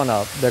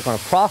 They're going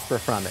to prosper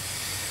from it.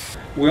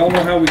 We all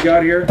know how we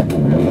got here.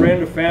 A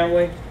friend, a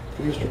family,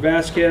 Mr.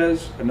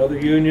 Vasquez, another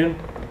union,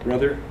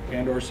 brother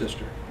and/or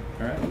sister.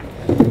 All right.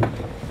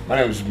 My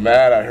name is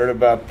Matt. I heard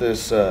about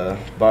this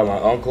by my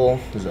uncle.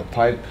 He's a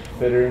pipe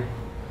fitter,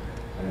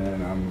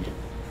 and I'm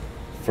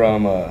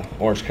from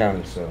Orange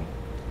County, so.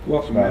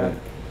 Welcome, Matt.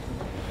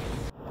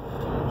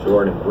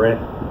 Jordan and Brent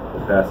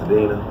from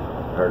Pasadena.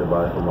 I heard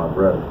about it from my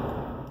brother.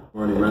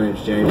 Morning, my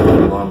name's James. I'm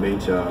from Long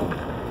Beach.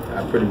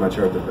 I pretty much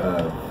heard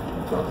about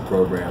the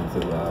program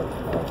from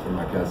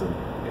my cousin,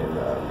 and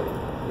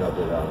dealt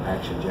with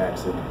Action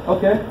Jackson.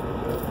 Okay.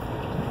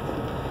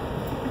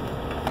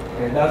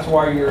 And that's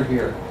why you're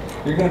here.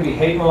 You're going to be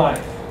hating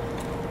life,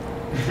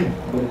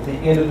 but at the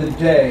end of the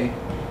day,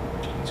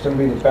 it's going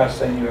to be the best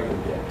thing you ever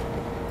did.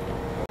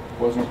 It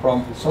wasn't a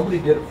problem because somebody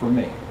did it for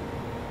me,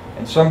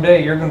 And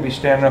someday you're going to be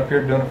standing up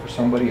here doing it for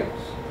somebody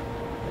else.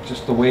 It's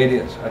just the way it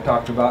is. I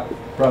talked about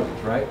brothers,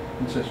 right?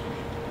 And sisters.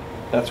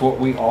 That's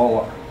what we all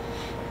are.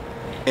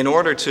 In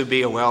order to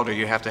be a welder,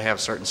 you have to have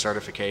certain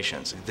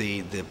certifications.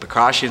 The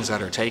precautions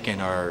that are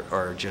taken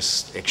are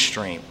just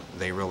extreme.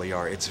 They really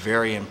are. It's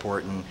very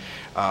important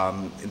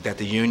that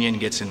the union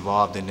gets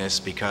involved in this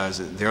because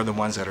they're the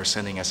ones that are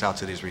sending us out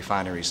to these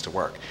refineries to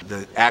work.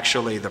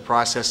 Actually, the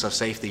process of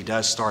safety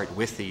does start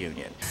with the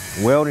union.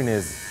 Welding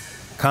is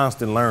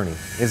constant learning.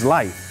 It's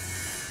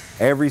life.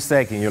 Every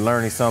second you're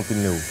learning something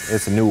new.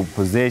 It's a new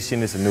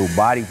position, it's a new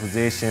body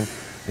position,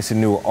 it's a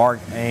new arc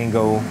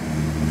angle.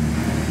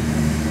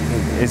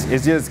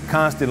 It's just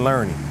constant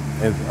learning.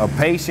 If a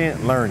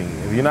patient learning.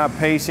 If you're not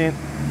patient,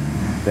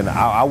 then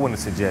I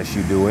wouldn't suggest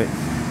you do it.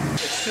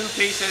 It's two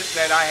pieces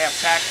that I have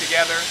tacked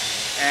together,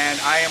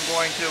 and I am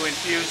going to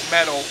infuse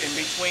metal in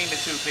between the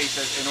two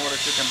pieces in order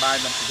to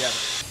combine them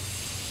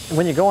together.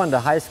 When you go into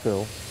high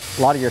school,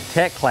 a lot of your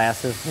tech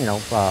classes, you know,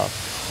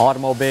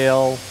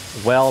 automobile,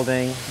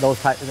 welding, those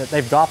types,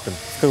 they've dropped them.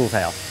 Schools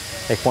have.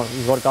 They want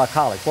you go to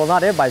college. Well,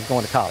 not everybody's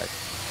going to college.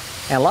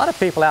 And a lot of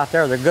people out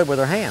there, they're good with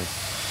their hands.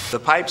 The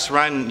pipes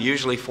run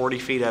usually 40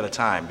 feet at a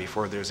time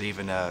before there's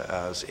even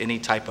any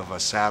type of a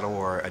saddle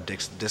or a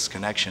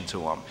disconnection to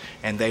them.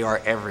 And they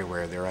are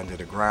everywhere. They're under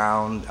the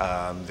ground,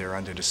 they're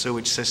under the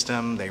sewage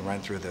system, they run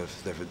through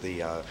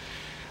the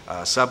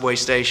subway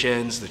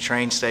stations, the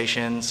train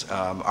stations.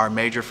 Our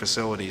major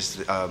facilities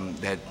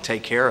that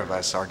take care of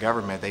us, our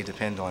government, they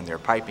depend on their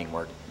piping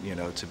work, you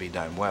know, to be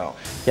done well.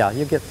 Yeah,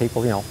 you get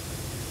people, you know,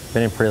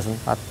 been in prison.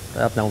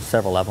 I've known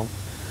several of them.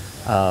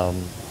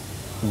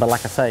 But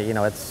like I say, you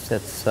know,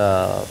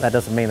 that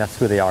doesn't mean that's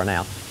who they are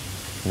now.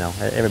 You know,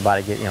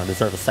 everybody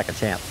deserves a second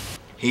chance.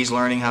 He's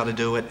learning how to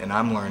do it, and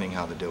I'm learning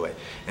how to do it.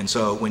 And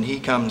so when he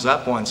comes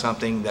up on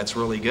something that's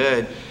really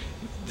good,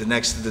 the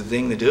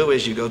thing to do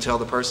is you go tell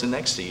the person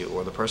next to you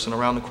or the person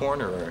around the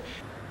corner.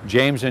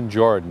 James and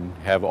Jordan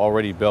have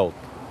already built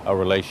a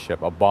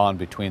relationship, a bond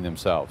between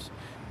themselves.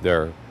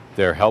 They're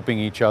helping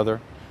each other,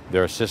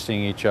 they're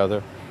assisting each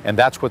other, and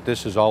that's what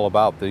this is all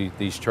about,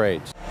 these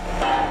trades.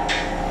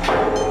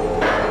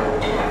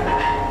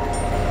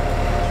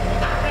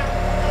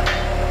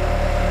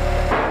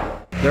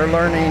 They're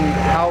learning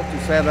how to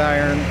set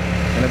iron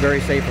in a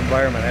very safe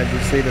environment. As you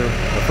see, the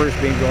first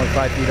beam going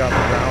 5 feet off the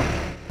ground.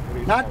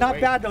 Not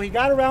bad though. He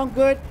got around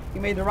good. He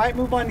made the right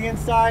move on the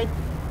inside.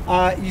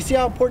 You see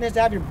how important it is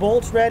to have your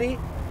bolts ready.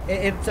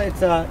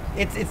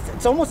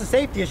 It's almost a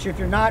safety issue if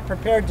you're not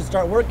prepared to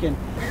start working.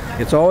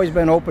 It's always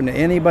been open to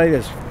anybody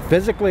that's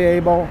physically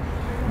able,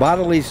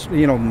 bodily,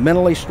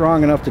 mentally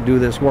strong enough to do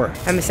this work.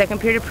 I'm a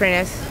second period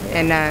apprentice,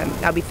 and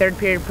I'll be third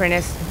period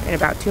apprentice in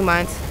about 2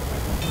 months.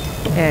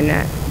 And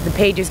the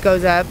pay just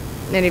goes up,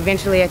 and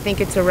eventually I think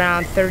it's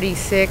around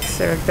 $36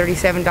 or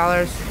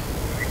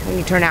 $37 when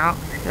you turn out.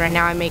 Right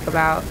now I make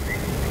about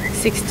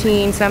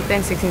 $16.75,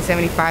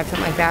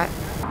 something like that.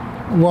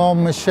 Well,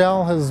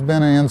 Michelle has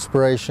been an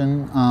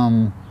inspiration.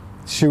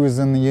 She was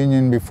in the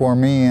union before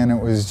me, and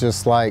it was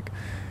just like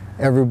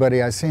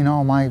everybody I seen,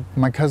 oh, my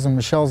cousin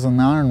Michelle's in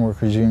the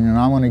Ironworkers Union,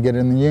 I want to get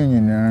in the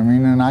union, you know what I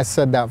mean? And I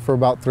said that for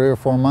about 3 or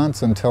 4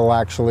 months until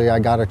actually I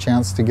got a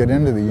chance to get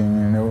into the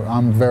union.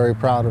 I'm very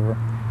proud of her.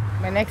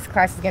 My next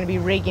class is going to be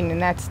rigging,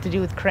 and that's to do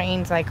with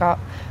cranes, like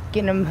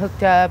getting them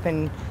hooked up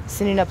and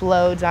sending up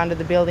loads onto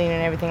the building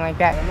and everything like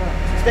that.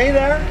 Stay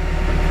there,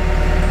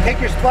 take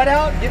your spud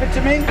out, give it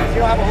to me, so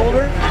you'll have a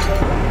holder.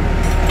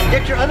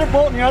 Get your other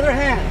bolt in your other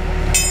hand.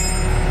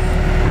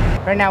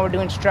 Right now we're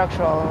doing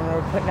structural, and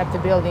we're putting up the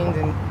buildings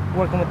and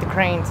working with the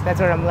cranes. That's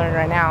what I'm learning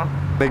right now.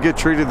 They get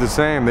treated the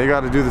same. They got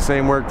to do the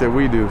same work that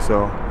we do,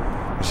 so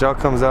Michelle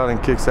comes out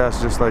and kicks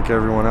ass just like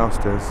everyone else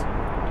does.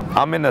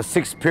 I'm in the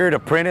 6th period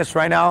apprentice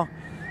right now,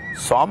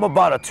 so I'm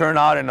about to turn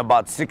out in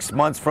about 6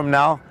 months from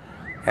now.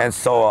 And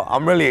so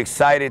I'm really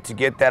excited to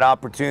get that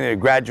opportunity to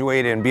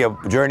graduate and be a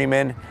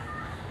journeyman.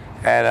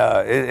 And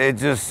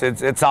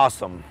it's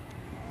awesome.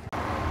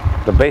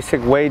 The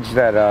basic wage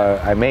that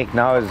I make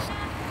now is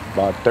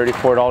about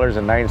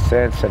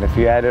 $34.09, and if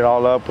you add it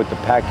all up with the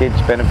package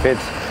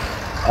benefits,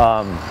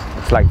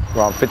 it's like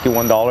around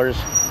 $51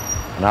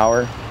 an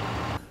hour.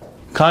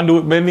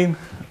 Conduit bending,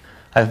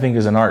 I think,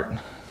 is an art,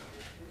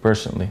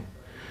 personally.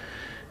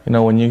 You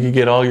know, when you can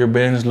get all your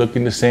bends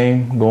looking the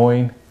same,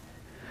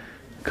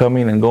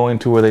 coming and going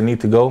to where they need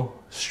to go,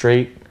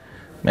 straight,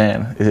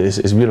 man,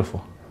 it's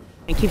beautiful.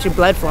 It keeps your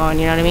blood flowing,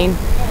 you know what I mean?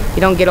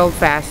 You don't get old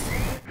fast.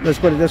 Let's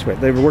put it this way,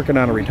 they were working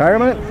on a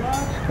retirement,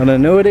 an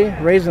annuity,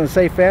 raising a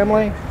safe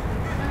family.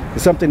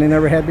 It's something they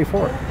never had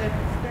before.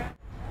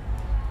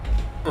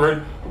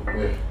 Ready?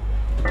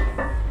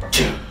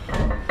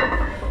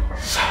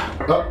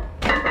 Up.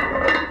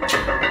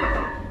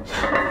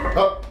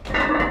 Up.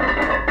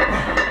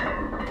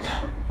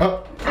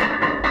 Up.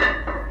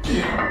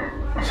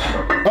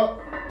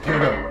 Up. Get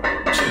it up.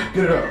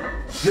 Get it up.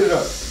 Get it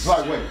up.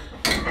 Lightweight.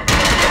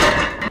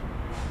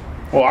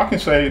 Well, I can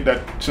say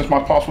that since my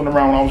pops wasn't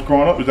around when I was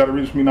growing up, is that a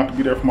reason for me not to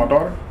be there for my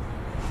daughter?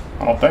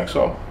 I don't think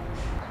so.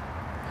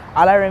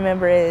 All I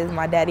remember is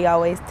my daddy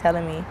always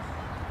telling me,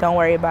 don't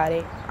worry about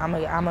it. I'm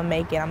gonna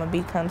make it. I'm gonna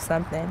become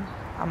something.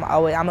 I'm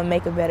gonna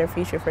make a better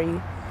future for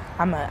you.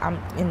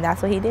 And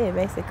that's what he did,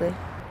 basically.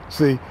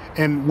 See,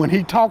 and when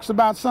he talks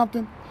about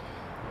something,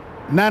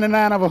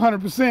 99 of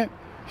 100%,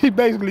 he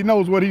basically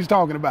knows what he's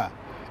talking about.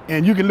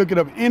 And you can look it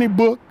up in any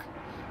book,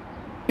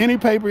 any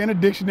paper, in a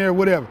dictionary,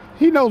 whatever.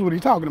 He knows what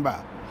he's talking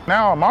about.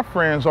 Now my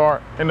friends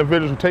are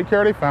individuals who take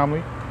care of their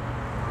family,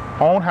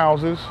 own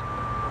houses,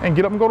 and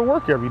get up and go to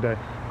work every day.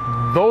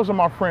 Those are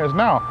my friends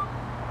now.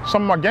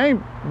 Some of my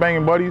gang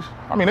banging buddies,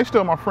 I mean, they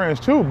still my friends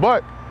too,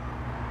 but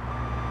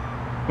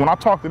when I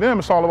talk to them,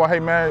 it's all about, hey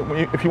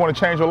man, if you want to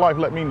change your life,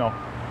 let me know.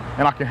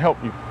 And I can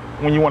help you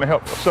when you want to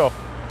help yourself.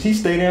 He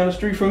stay down the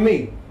street from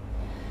me.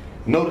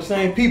 Know the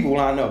same people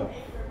I know.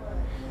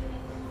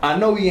 I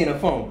know he ain't a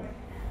phony.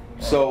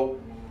 So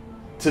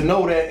to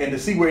know that and to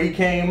see where he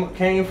came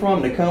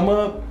from, to come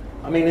up,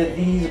 I mean,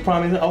 he's a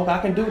prime example. Oh, I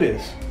can do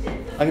this.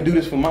 I can do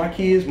this for my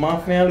kids, my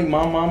family,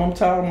 my mom. I'm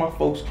tired of my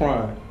folks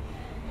crying.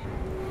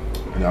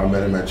 And I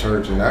met him at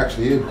church, and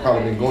actually he had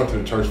probably been going to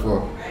the church for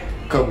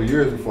a couple of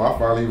years before I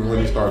finally even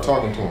really started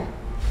talking to him.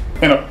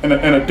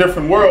 In a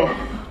different world,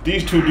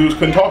 these two dudes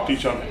couldn't talk to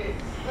each other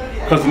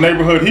because the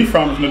neighborhood he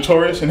from is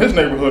notorious and his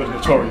neighborhood is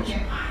notorious.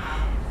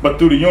 But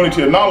through the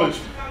unity of knowledge,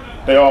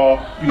 they all,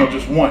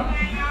 just one.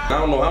 I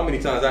don't know how many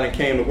times I done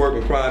came to work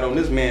and cried on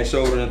this man's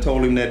shoulder and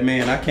told him that,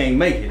 man, I can't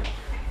make it.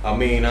 I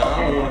mean,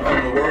 I don't want to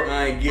come to work,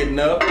 I ain't getting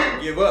up,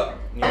 give up,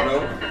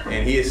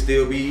 and he'd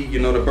still be,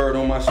 the bird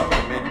on my shoulder,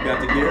 man, you got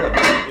to get up.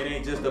 It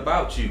ain't just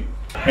about you.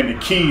 And the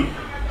key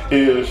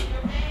is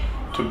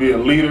to be a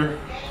leader,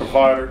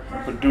 provider,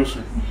 and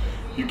producer.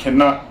 You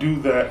cannot do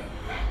that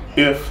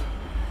if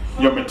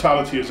your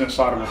mentality is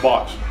inside of a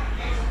box.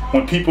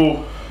 When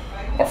people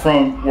are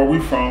from where we're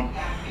from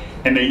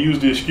and they use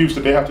the excuse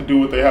that they have to do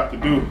what they have to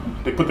do,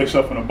 they put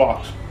themselves in a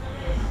box.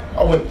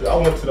 I went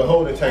to the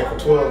holding tank for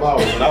 12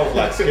 hours and I was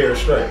like scared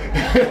straight.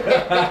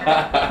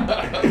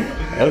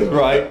 That's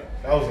right.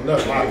 That was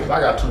enough, because I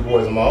got 2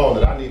 boys of my own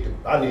that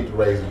I need to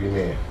raise to be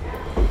men.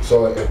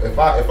 So if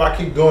I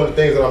keep doing the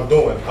things that I'm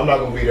doing, I'm not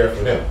gonna be there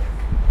for them.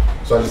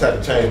 So I just had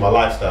to change my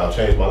lifestyle,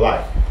 change my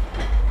life.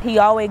 He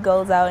always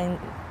goes out and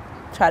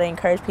try to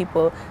encourage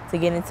people to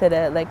get into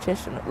the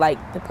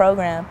the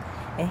program,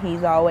 and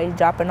he's always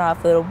dropping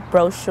off little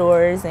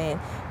brochures and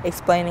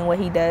explaining what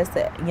he does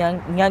to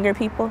younger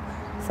people.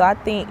 So I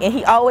think, and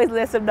he always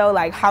lets them know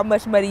how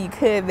much money you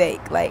could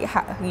make,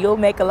 you'll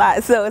make a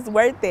lot, so it's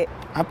worth it.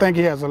 I think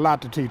he has a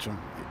lot to teach them.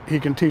 He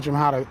can teach them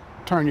how to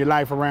turn your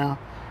life around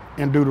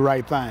and do the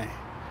right thing.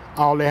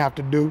 All they have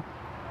to do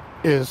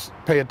is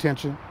pay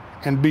attention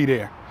and be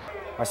there.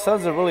 My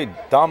son's a really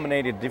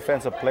dominated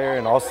defensive player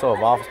and also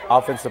an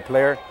offensive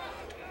player.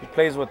 He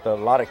plays with a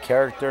lot of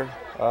character.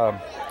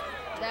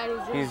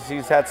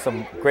 He's had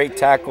some great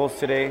tackles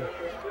today,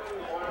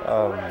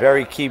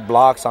 very key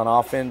blocks on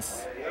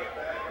offense.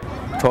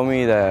 Told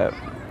me that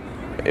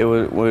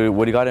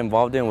what he got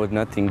involved in was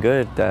nothing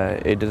good,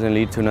 that it doesn't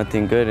lead to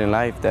nothing good in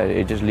life, that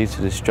it just leads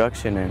to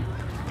destruction and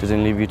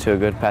doesn't lead you to a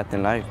good path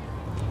in life.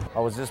 I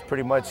was just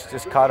pretty much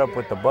caught up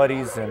with the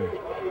buddies and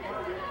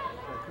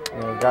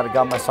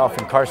got myself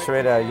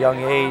incarcerated at a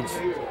young age.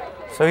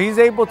 So he's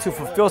able to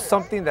fulfill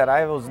something that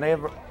I was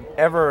never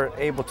ever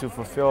able to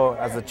fulfill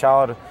as a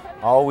child.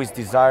 I always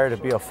desired to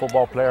be a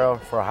football player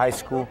for high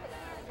school.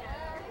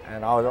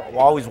 And I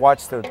always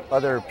watch the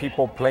other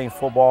people playing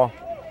football.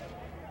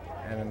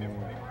 And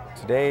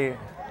today,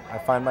 I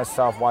find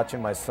myself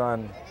watching my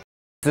son.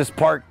 This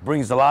park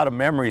brings a lot of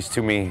memories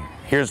to me.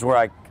 Here's where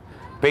I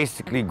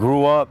basically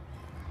grew up.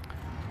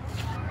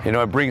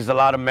 It brings a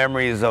lot of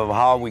memories of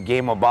how we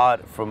came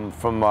about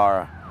from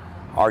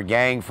our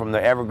gang, from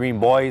the Evergreen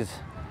Boys.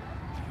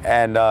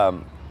 And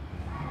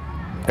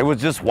it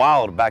was just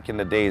wild back in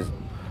the days.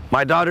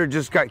 My daughter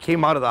just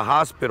came out of the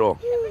hospital.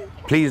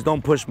 Please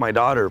don't push my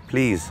daughter,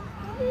 please.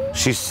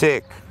 She's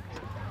sick,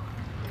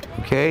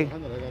 okay?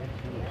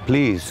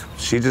 Please,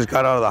 she just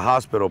got out of the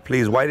hospital,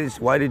 please. Why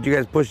did you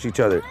guys push each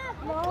other?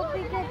 No,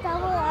 because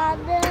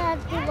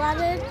I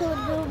wanted to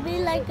do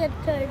me like a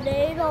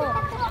tornado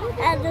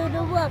and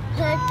Lulu was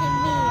punching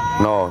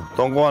me. No,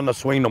 don't go on the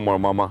swing no more,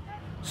 Mama.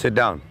 Sit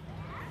down.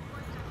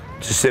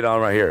 Just sit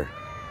down right here.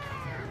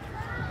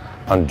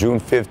 On June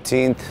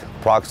 15th,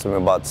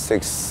 approximately about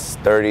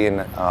 6:30 in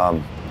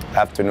the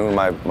afternoon,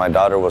 my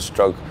daughter was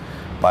struck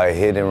by a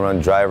hit-and-run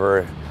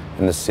driver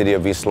in the city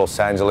of East Los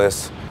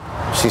Angeles.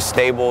 She's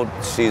stable,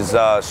 she's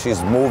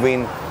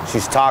moving,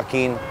 she's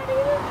talking,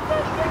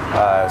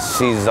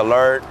 she's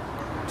alert,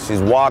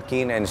 she's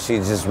walking, and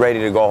she's just ready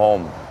to go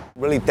home.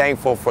 Really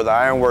thankful for the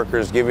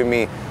Ironworkers giving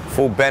me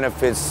full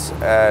benefits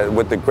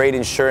with the great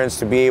insurance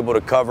to be able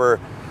to cover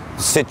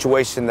the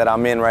situation that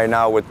I'm in right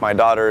now with my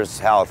daughter's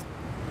health.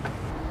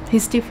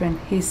 He's different.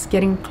 He's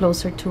getting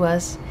closer to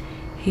us.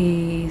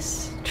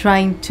 He's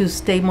trying to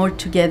stay more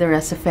together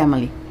as a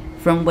family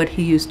from what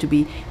he used to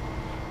be.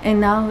 And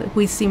now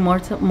we see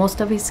most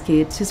of his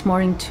kids. He's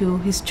more into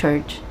his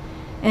church.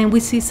 And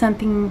we see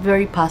something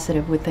very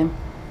positive with him,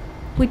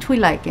 which we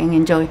like and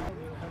enjoy.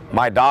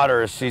 My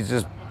daughter, she's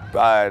just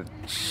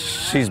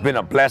she's been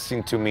a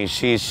blessing to me.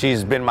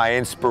 She's been my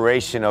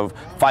inspiration of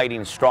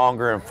fighting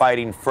stronger and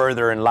fighting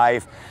further in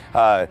life.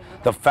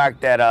 The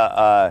fact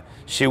that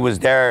she was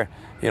there,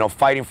 you know,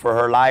 fighting for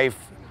her life,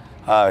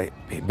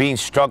 being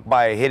struck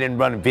by a hit and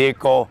run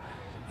vehicle,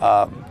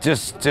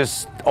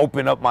 just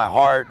opened up my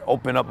heart,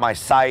 opened up my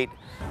sight.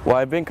 Well,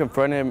 I've been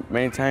confronted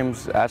many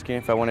times asking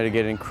if I wanted to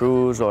get in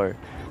crews or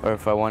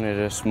if I wanted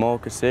to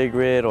smoke a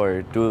cigarette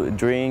or do a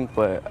drink,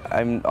 but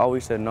I've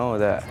always said no,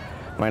 that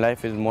my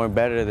life is more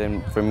better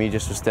than for me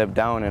just to step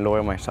down and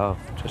lower myself,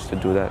 just to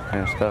do that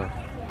kind of stuff.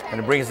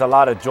 And it brings a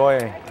lot of joy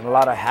and a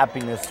lot of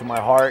happiness to my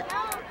heart.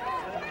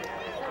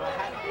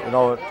 You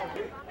know,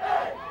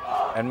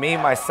 and me,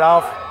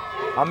 myself,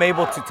 I'm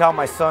able to tell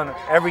my son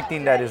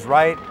everything that is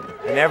right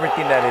and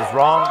everything that is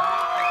wrong.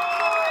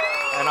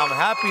 And I'm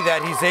happy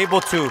that he's able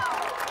to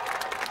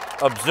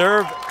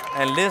observe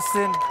and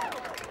listen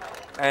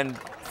and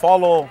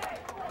follow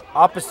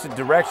opposite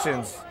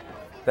directions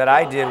that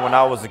I did when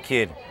I was a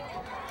kid.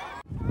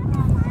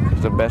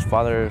 It's the best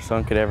father a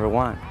son could ever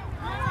want.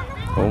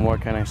 What more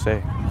can I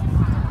say?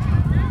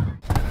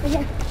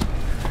 Okay.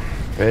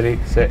 Ready,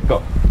 set,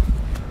 go.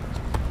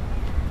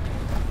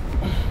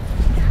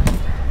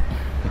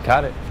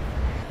 Got it.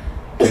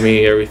 For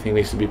me, everything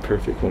needs to be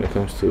perfect when it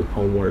comes to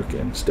homework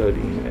and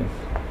studying,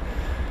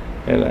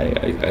 and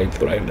I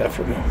thrive that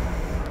from him.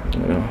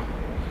 You know,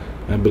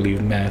 I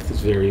believe math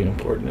is very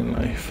important in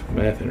life.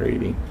 Math and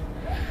reading.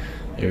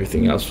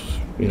 Everything else,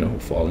 you know,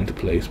 fall into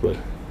place, but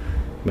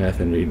math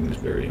and reading is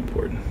very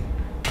important.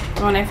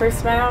 When I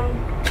first met him,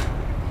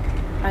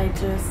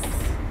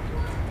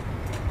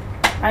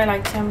 I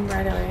liked him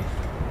right away,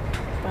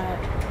 but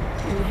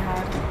we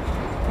had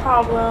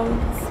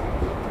problems.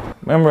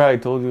 Remember I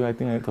told you, I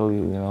think I told you,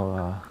 you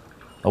know,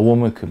 a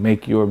woman could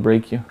make you or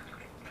break you?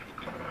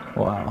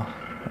 Wow.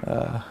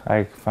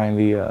 I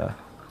finally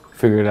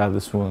figured out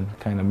this one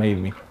kind of made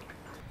me.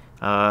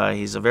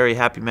 He's a very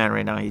happy man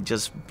right now. He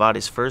just bought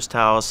his first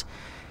house.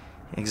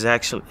 It's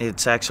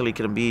actually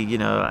going to be, you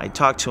know, I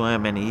talked to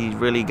him and he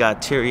really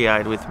got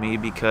teary-eyed with me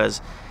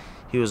because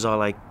he was all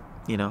like,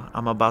 you know,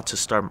 I'm about to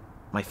start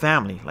my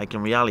family. Like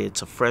in reality,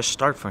 it's a fresh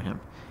start for him.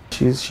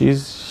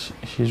 She's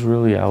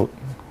really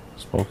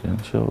outspoken.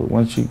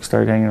 Once you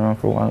start hanging around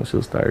for a while,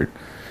 she'll start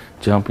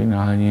jumping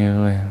on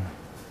you and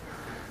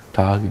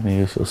talking to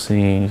you. She'll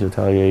sing, she'll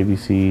tell you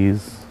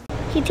ABCs.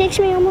 He takes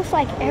me almost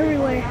like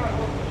everywhere.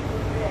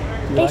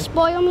 They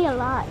spoil me a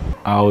lot.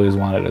 I always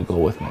wanted to go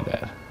with my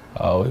dad.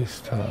 I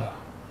always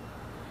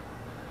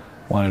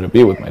wanted to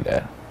be with my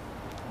dad,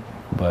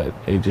 but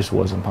it just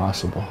wasn't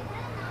possible.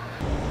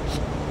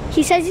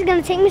 He says he's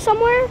gonna take me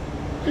somewhere.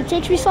 He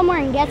takes me somewhere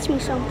and gets me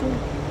something.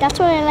 That's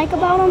what I like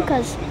about him,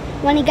 because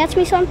when he gets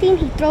me something,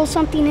 he throws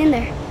something in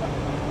there.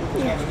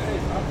 Yeah.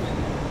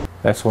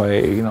 That's why,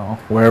 you know,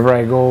 wherever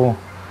I go,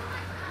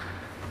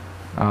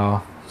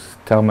 I'll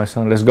tell my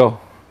son, let's go.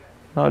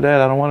 No,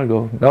 Dad, I don't want to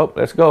go. Nope,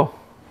 let's go,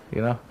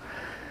 you know.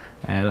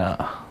 And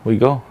we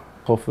go.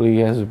 Hopefully he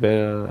has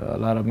a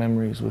lot of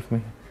memories with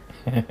me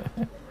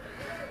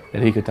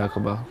that he could talk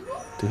about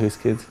to his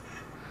kids,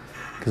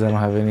 because I don't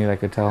have any that I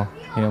could tell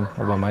him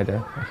about my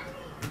dad.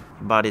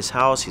 About his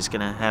house, he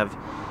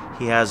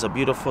has a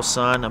beautiful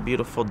son, a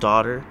beautiful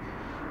daughter.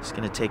 He's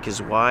gonna take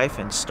his wife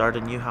and start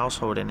a new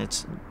household,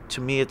 and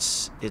to me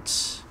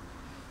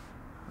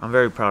I'm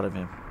very proud of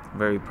him. I'm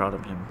very proud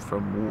of him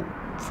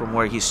from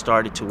where he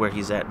started to where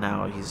he's at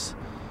now.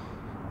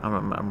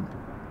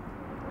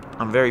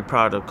 I'm very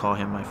proud to call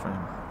him my friend.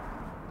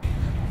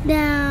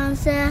 Down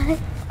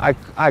south.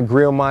 I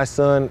grill my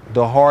son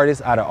the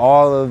hardest out of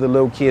all of the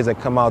little kids that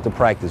come out to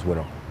practice with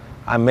him.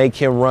 I make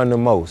him run the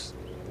most.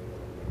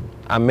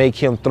 I make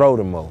him throw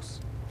the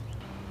most.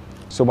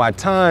 So by the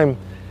time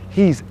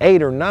he's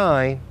 8 or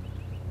 9,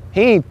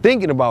 he ain't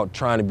thinking about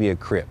trying to be a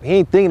Crip. He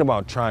ain't thinking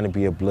about trying to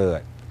be a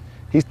Blood.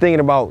 He's thinking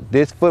about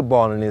this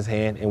football in his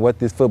hand and what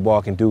this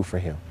football can do for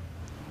him.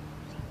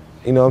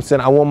 You know what I'm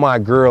saying? I want my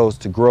girls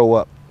to grow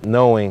up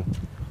knowing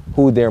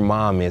who their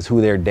mom is,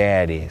 who their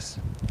dad is.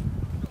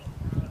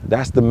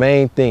 That's the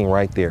main thing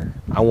right there.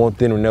 I want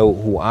them to know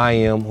who I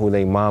am, who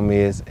their mom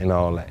is, and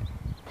all that.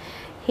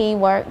 He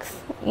works,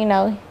 you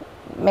know,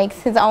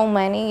 makes his own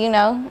money, you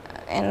know,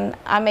 and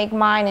I make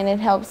mine, and it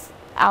helps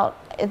out.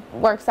 It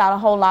works out a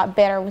whole lot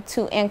better with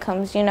 2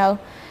 incomes, you know.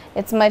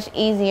 It's much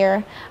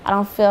easier. I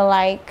don't feel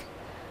like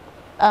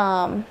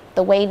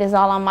the weight is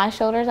all on my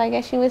shoulders, I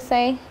guess you would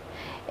say.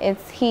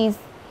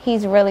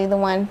 He's really the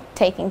one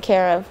taking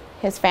care of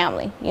his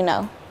family, you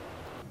know.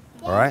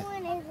 All right?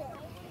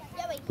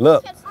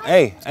 Look,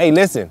 hey,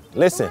 listen,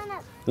 Cole,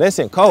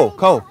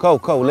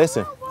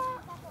 listen.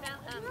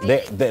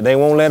 They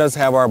won't let us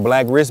have our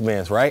black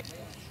wristbands, right?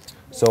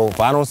 So if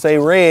I don't say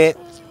red,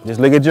 just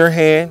look at your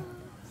hand,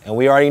 and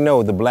we already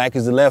know the black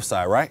is the left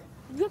side, right?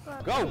 Go,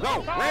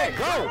 red,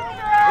 go!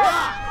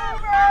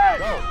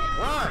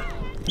 Run!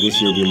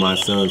 This year will be my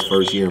son's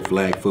first year in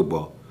flag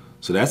football.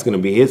 So that's gonna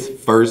be his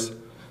first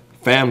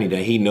family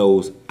that he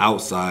knows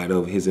outside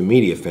of his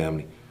immediate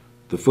family,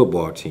 the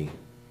football team.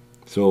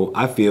 So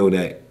I feel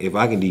that if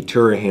I can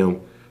deter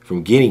him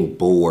from getting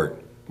bored,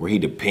 where he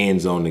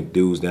depends on the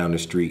dudes down the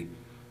street,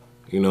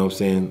 you know what I'm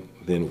saying,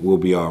 then we'll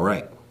be all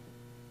right.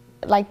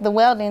 Like the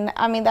welding,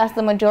 I mean, that's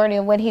the majority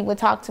of what he would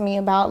talk to me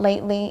about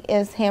lately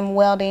is him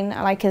welding,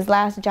 like his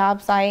last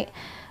job site.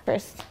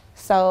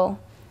 So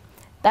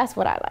that's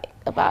what I like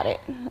about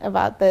it,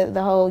 about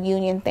the whole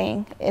union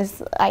thing.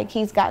 Is like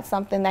he's got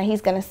something that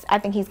I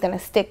think he's gonna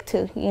stick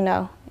to, you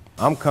know.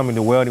 I'm coming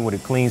to welding with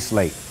a clean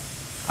slate.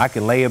 I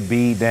can lay a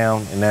bead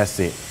down and that's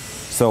it.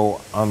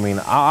 So, I mean,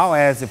 I'll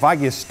ask, if I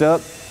get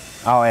stuck,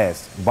 I'll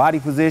ask. Body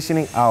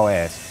positioning, I'll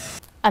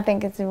ask. I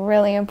think it's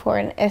really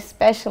important,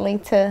 especially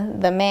to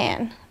the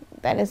man,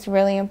 that it's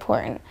really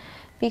important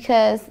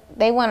because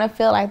they want to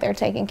feel like they're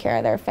taking care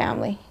of their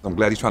family. I'm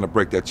glad he's trying to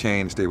break that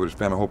chain and stay with his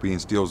family. I hope he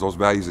instills those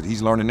values that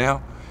he's learning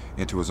now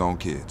into his own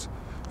kids.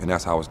 And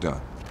that's how it's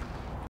done.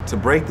 To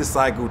break the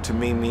cycle to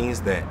me means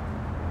that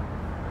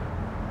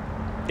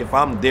if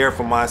I'm there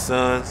for my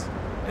sons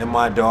and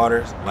my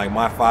daughters, like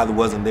my father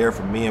wasn't there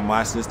for me and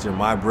my sister and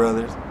my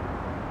brothers,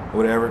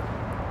 whatever,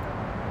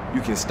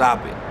 you can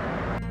stop it.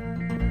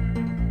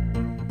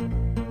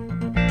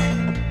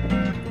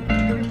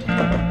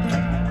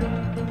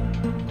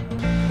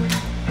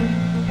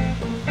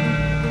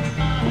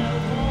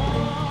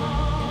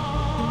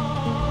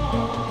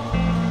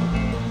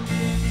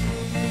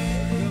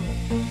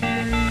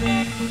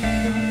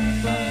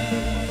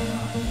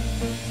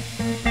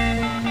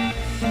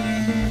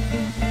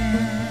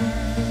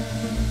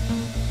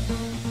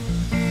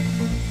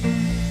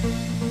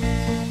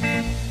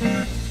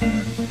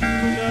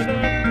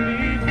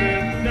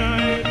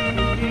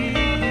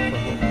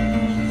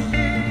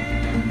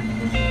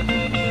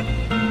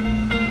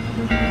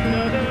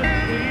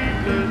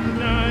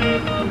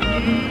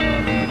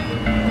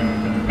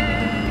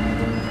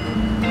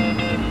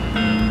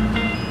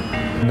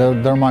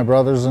 They're my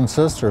brothers and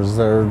sisters.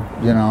 They're,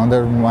 you know,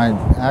 they're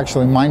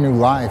actually my new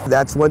life.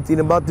 That's one thing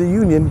about the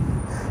union.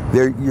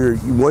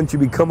 Once you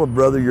become a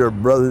brother, you're a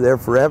brother there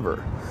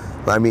forever.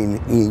 I mean,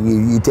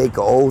 you take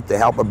an oath to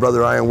help a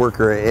brother iron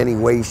worker in any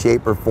way,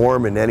 shape, or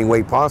form, in any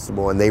way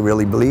possible, and they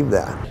really believe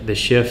that. The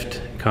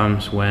shift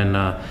comes when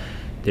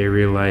they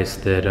realize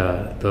that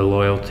the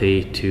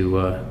loyalty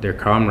to their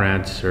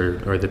comrades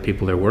or the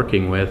people they're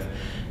working with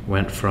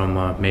went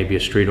from maybe a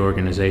street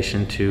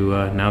organization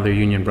to now they're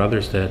union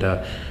brothers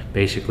that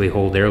basically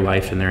hold their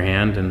life in their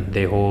hand, and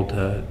they hold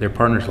their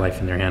partner's life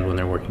in their hand when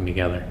they're working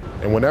together.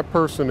 And when that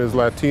person is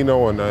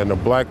Latino and a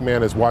black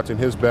man is watching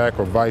his back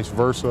or vice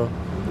versa,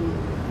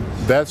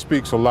 that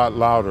speaks a lot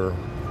louder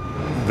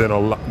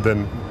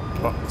than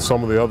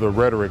some of the other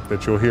rhetoric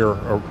that you'll hear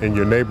in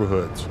your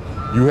neighborhoods.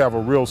 You have a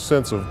real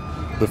sense of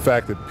the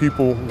fact that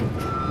people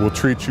will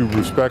treat you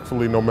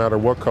respectfully no matter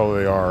what color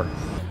they are.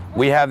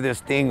 We have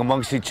this thing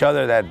amongst each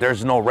other that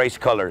there's no race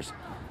colors.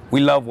 We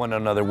love one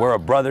another. We're a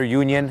brother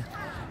union,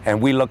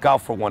 and we look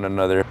out for one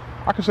another.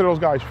 I consider those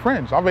guys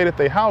friends. I've ate at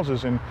their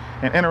houses and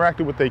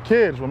interacted with their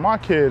kids, with my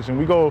kids, and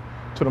we go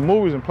to the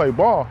movies and play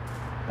ball,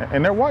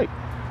 and they're white.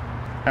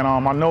 And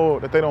I know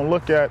that they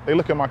look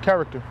at my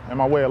character and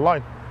my way of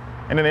life.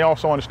 And then they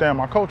also understand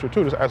my culture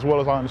too, as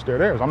well as I understand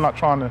theirs. I'm not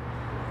trying to,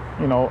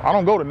 you know, I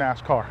don't go to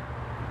NASCAR,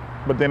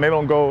 but then they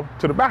don't go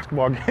to the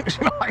basketball games,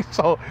 you know, like,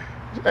 so.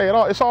 Hey,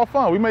 it's all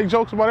fun. We make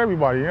jokes about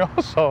everybody, you know,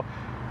 so,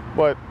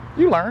 but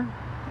you learn.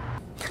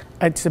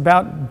 It's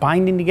about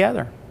binding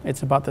together.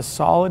 It's about the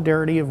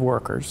solidarity of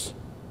workers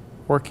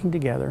working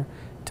together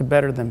to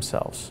better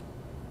themselves.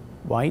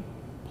 White,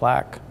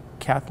 black,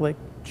 Catholic,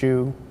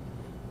 Jew,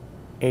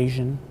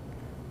 Asian,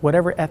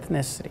 whatever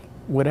ethnicity,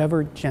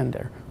 whatever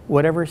gender,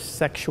 whatever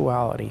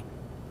sexuality,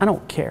 I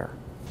don't care.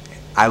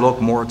 I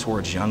look more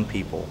towards young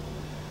people.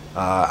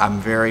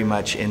 I'm very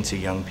much into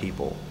young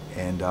people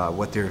and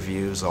what their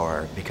views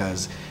are,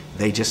 because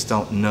they just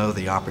don't know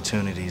the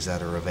opportunities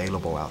that are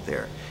available out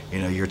there. You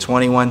know, you're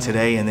 21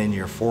 today and then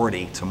you're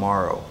 40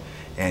 tomorrow.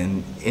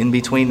 And in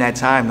between that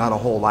time, not a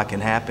whole lot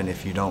can happen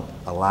if you don't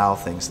allow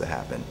things to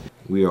happen.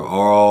 We are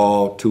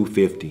all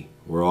 250.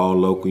 We're all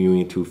local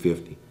union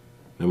 250,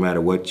 no matter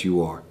what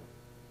you are.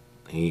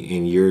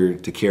 And you're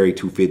to carry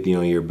 250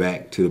 on your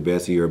back to the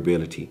best of your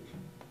ability.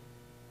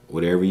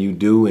 Whatever you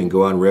do and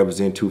go out and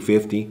represent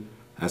 250,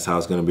 that's how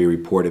it's going to be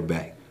reported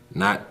back.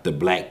 Not the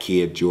black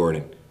kid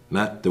Jordan,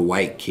 not the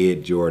white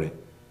kid Jordan,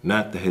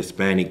 not the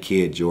Hispanic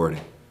kid Jordan.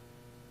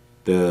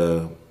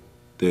 The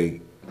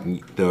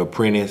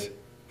apprentice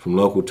from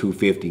Local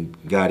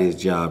 250 got his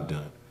job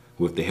done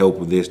with the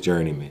help of this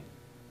journeyman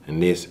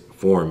and this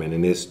foreman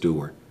and this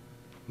steward.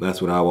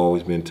 That's what I've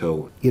always been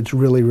told. It's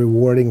really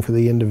rewarding for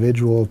the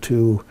individual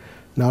to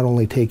not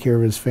only take care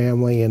of his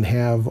family and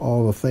have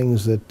all the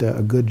things that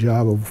a good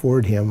job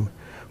afford him,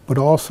 but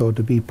also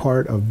to be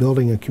part of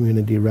building a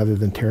community rather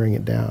than tearing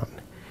it down.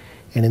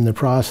 And in the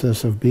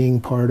process of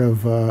being part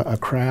of a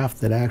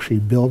craft that actually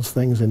builds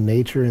things in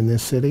nature in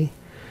this city,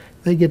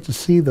 they get to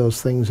see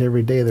those things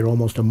every day. They're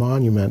almost a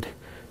monument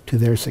to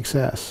their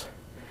success.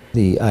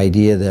 The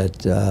idea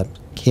that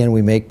can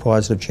we make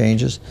positive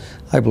changes?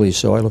 I believe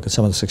so. I look at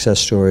some of the success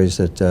stories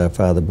that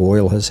Father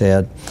Boyle has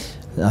had.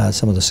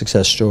 some of the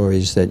success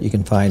stories that you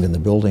can find in the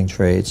building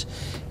trades.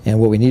 And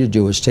what we need to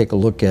do is take a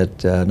look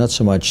at not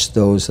so much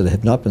those that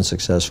have not been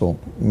successful,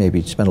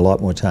 maybe spend a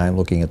lot more time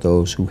looking at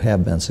those who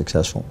have been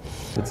successful.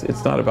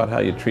 It's not about how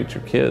you treat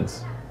your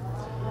kids,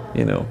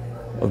 you know,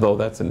 although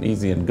that's an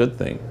easy and good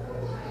thing.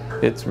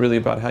 It's really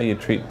about how you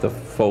treat the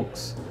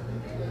folks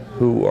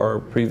who are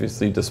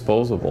previously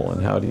disposable,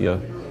 and how do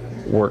you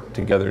work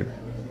together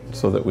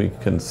so that we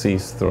can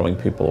cease throwing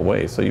people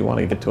away. So you want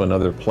to get to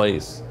another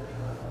place,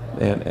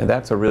 and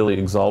that's a really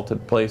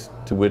exalted place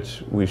to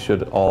which we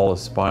should all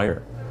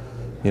aspire,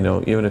 you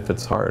know, even if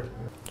it's hard.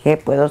 ¿Qué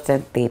puedo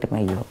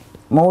sentirme yo?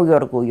 Muy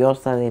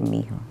orgullosa de mi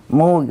hijo,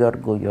 muy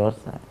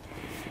orgullosa,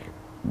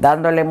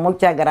 dándole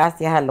muchas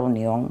gracias a la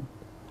Unión,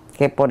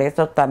 que por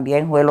eso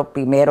también fue lo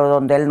primero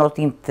donde él no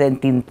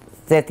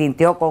se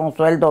sintió con un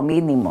sueldo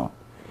mínimo,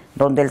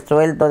 donde el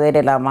sueldo de él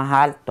era más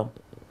alto.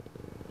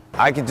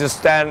 I can just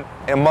stand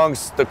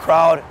amongst the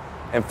crowd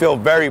and feel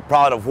very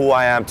proud of who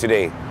I am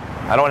today.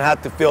 I don't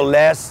have to feel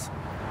less.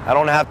 I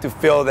don't have to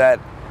feel that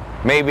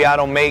maybe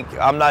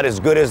I'm not as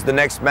good as the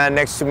next man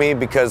next to me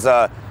because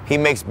he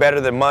makes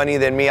better than money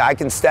than me. I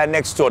can stand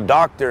next to a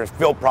doctor and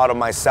feel proud of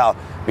myself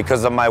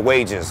because of my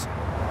wages,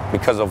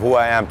 because of who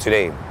I am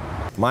today.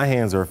 My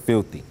hands are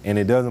filthy, and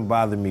it doesn't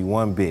bother me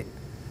one bit.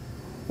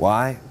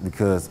 Why?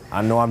 Because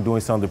I know I'm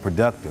doing something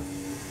productive.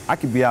 I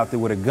could be out there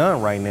with a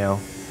gun right now,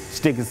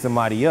 sticking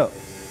somebody up.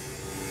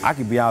 I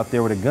could be out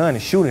there with a gun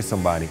and shooting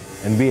somebody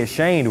and be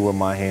ashamed of what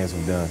my hands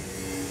have done.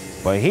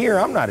 But here,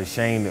 I'm not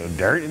ashamed of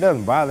dirt. It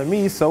doesn't bother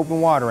me. Soap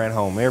and water at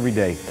home every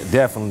day.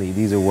 Definitely,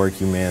 these are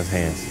working man's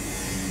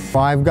hands.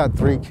 Well, I've got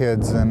 3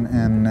 kids,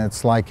 and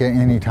it's like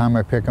any time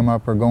I pick them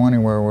up or go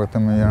anywhere with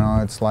them, you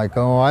know, it's like,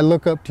 oh, I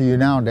look up to you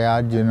now,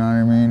 Dad, you know what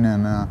I mean?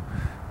 And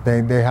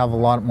they have a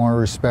lot more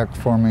respect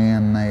for me,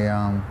 and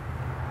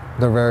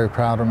they're very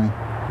proud of me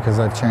because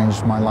I've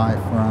changed my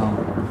life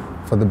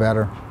around for the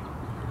better.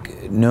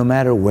 No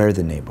matter where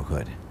the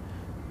neighborhood,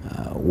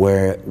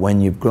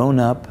 when you've grown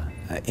up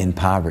in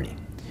poverty,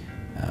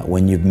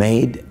 when you've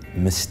made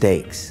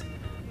mistakes,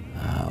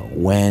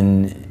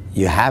 when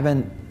you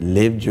haven't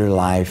lived your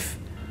life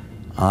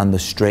on the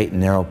straight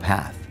and narrow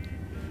path,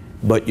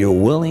 but you're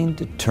willing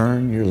to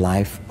turn your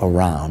life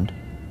around,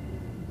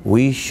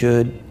 we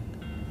should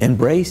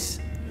embrace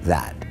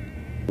that.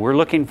 We're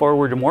looking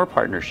forward to more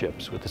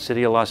partnerships with the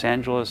City of Los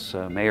Angeles,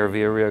 Mayor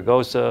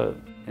Villaraigosa,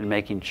 in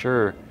making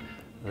sure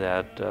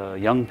that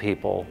young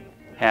people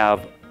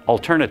have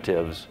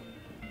alternatives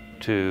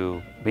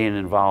to being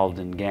involved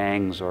in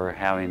gangs or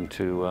having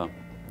to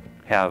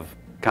have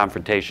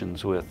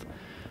confrontations with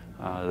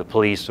the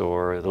police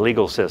or the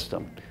legal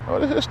system.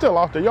 Well, it's still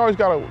out there. You always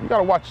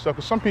gotta watch yourself,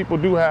 because some people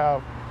do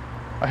have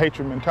a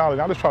hatred mentality.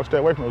 I just try to stay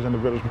away from those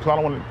individuals because I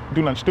don't want to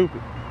do nothing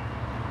stupid.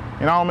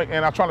 And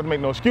I try not to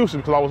make no excuses,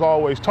 because I was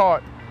always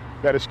taught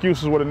that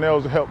excuses were the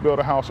nails that help build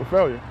a house of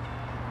failure.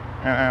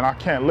 And I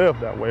can't live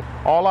that way.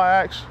 All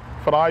I asked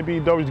for the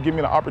IBEW to give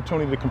me the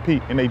opportunity to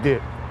compete, and they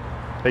did.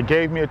 They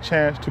gave me a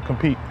chance to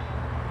compete,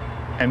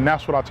 and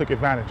that's what I took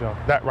advantage of,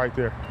 that right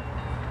there.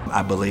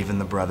 I believe in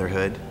the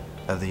brotherhood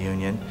of the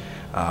union.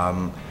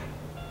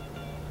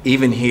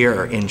 Even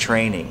here in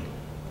training,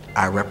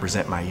 I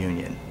represent my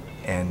union.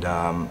 And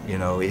you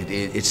know,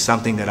 it's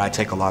something that I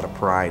take a lot of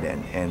pride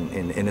in,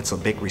 and it's a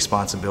big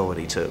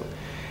responsibility too.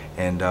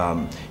 And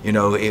you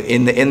know,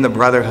 in the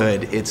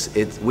brotherhood,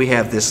 we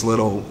have this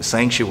little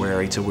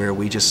sanctuary to where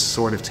we just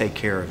sort of take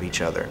care of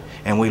each other,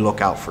 and we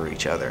look out for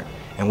each other,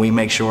 and we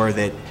make sure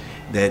that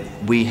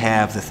we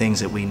have the things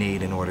that we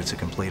need in order to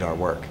complete our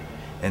work.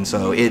 And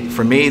so,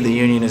 for me, the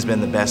union has been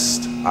the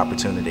best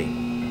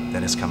opportunity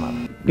that has come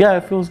up. Yeah,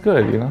 it feels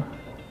good. You know,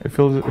 it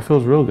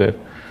feels real good.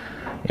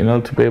 You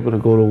know, to be able to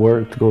go to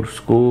work, to go to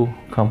school,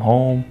 come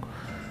home,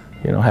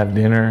 you know, have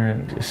dinner,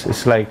 and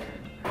it's like,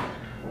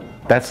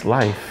 that's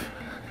life,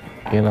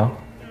 you know,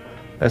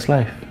 that's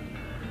life,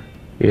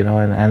 you know,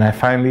 and I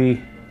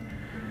finally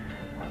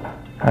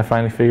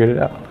figured it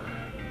out.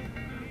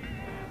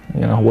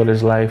 You know, what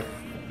is life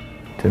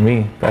to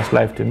me? That's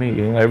life to me.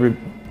 You know,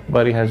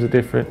 everybody has a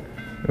different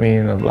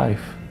meaning of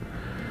life.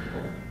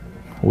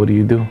 What do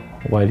you do?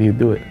 Why do you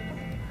do it?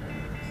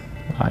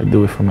 I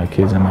do it for my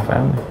kids and my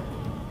family.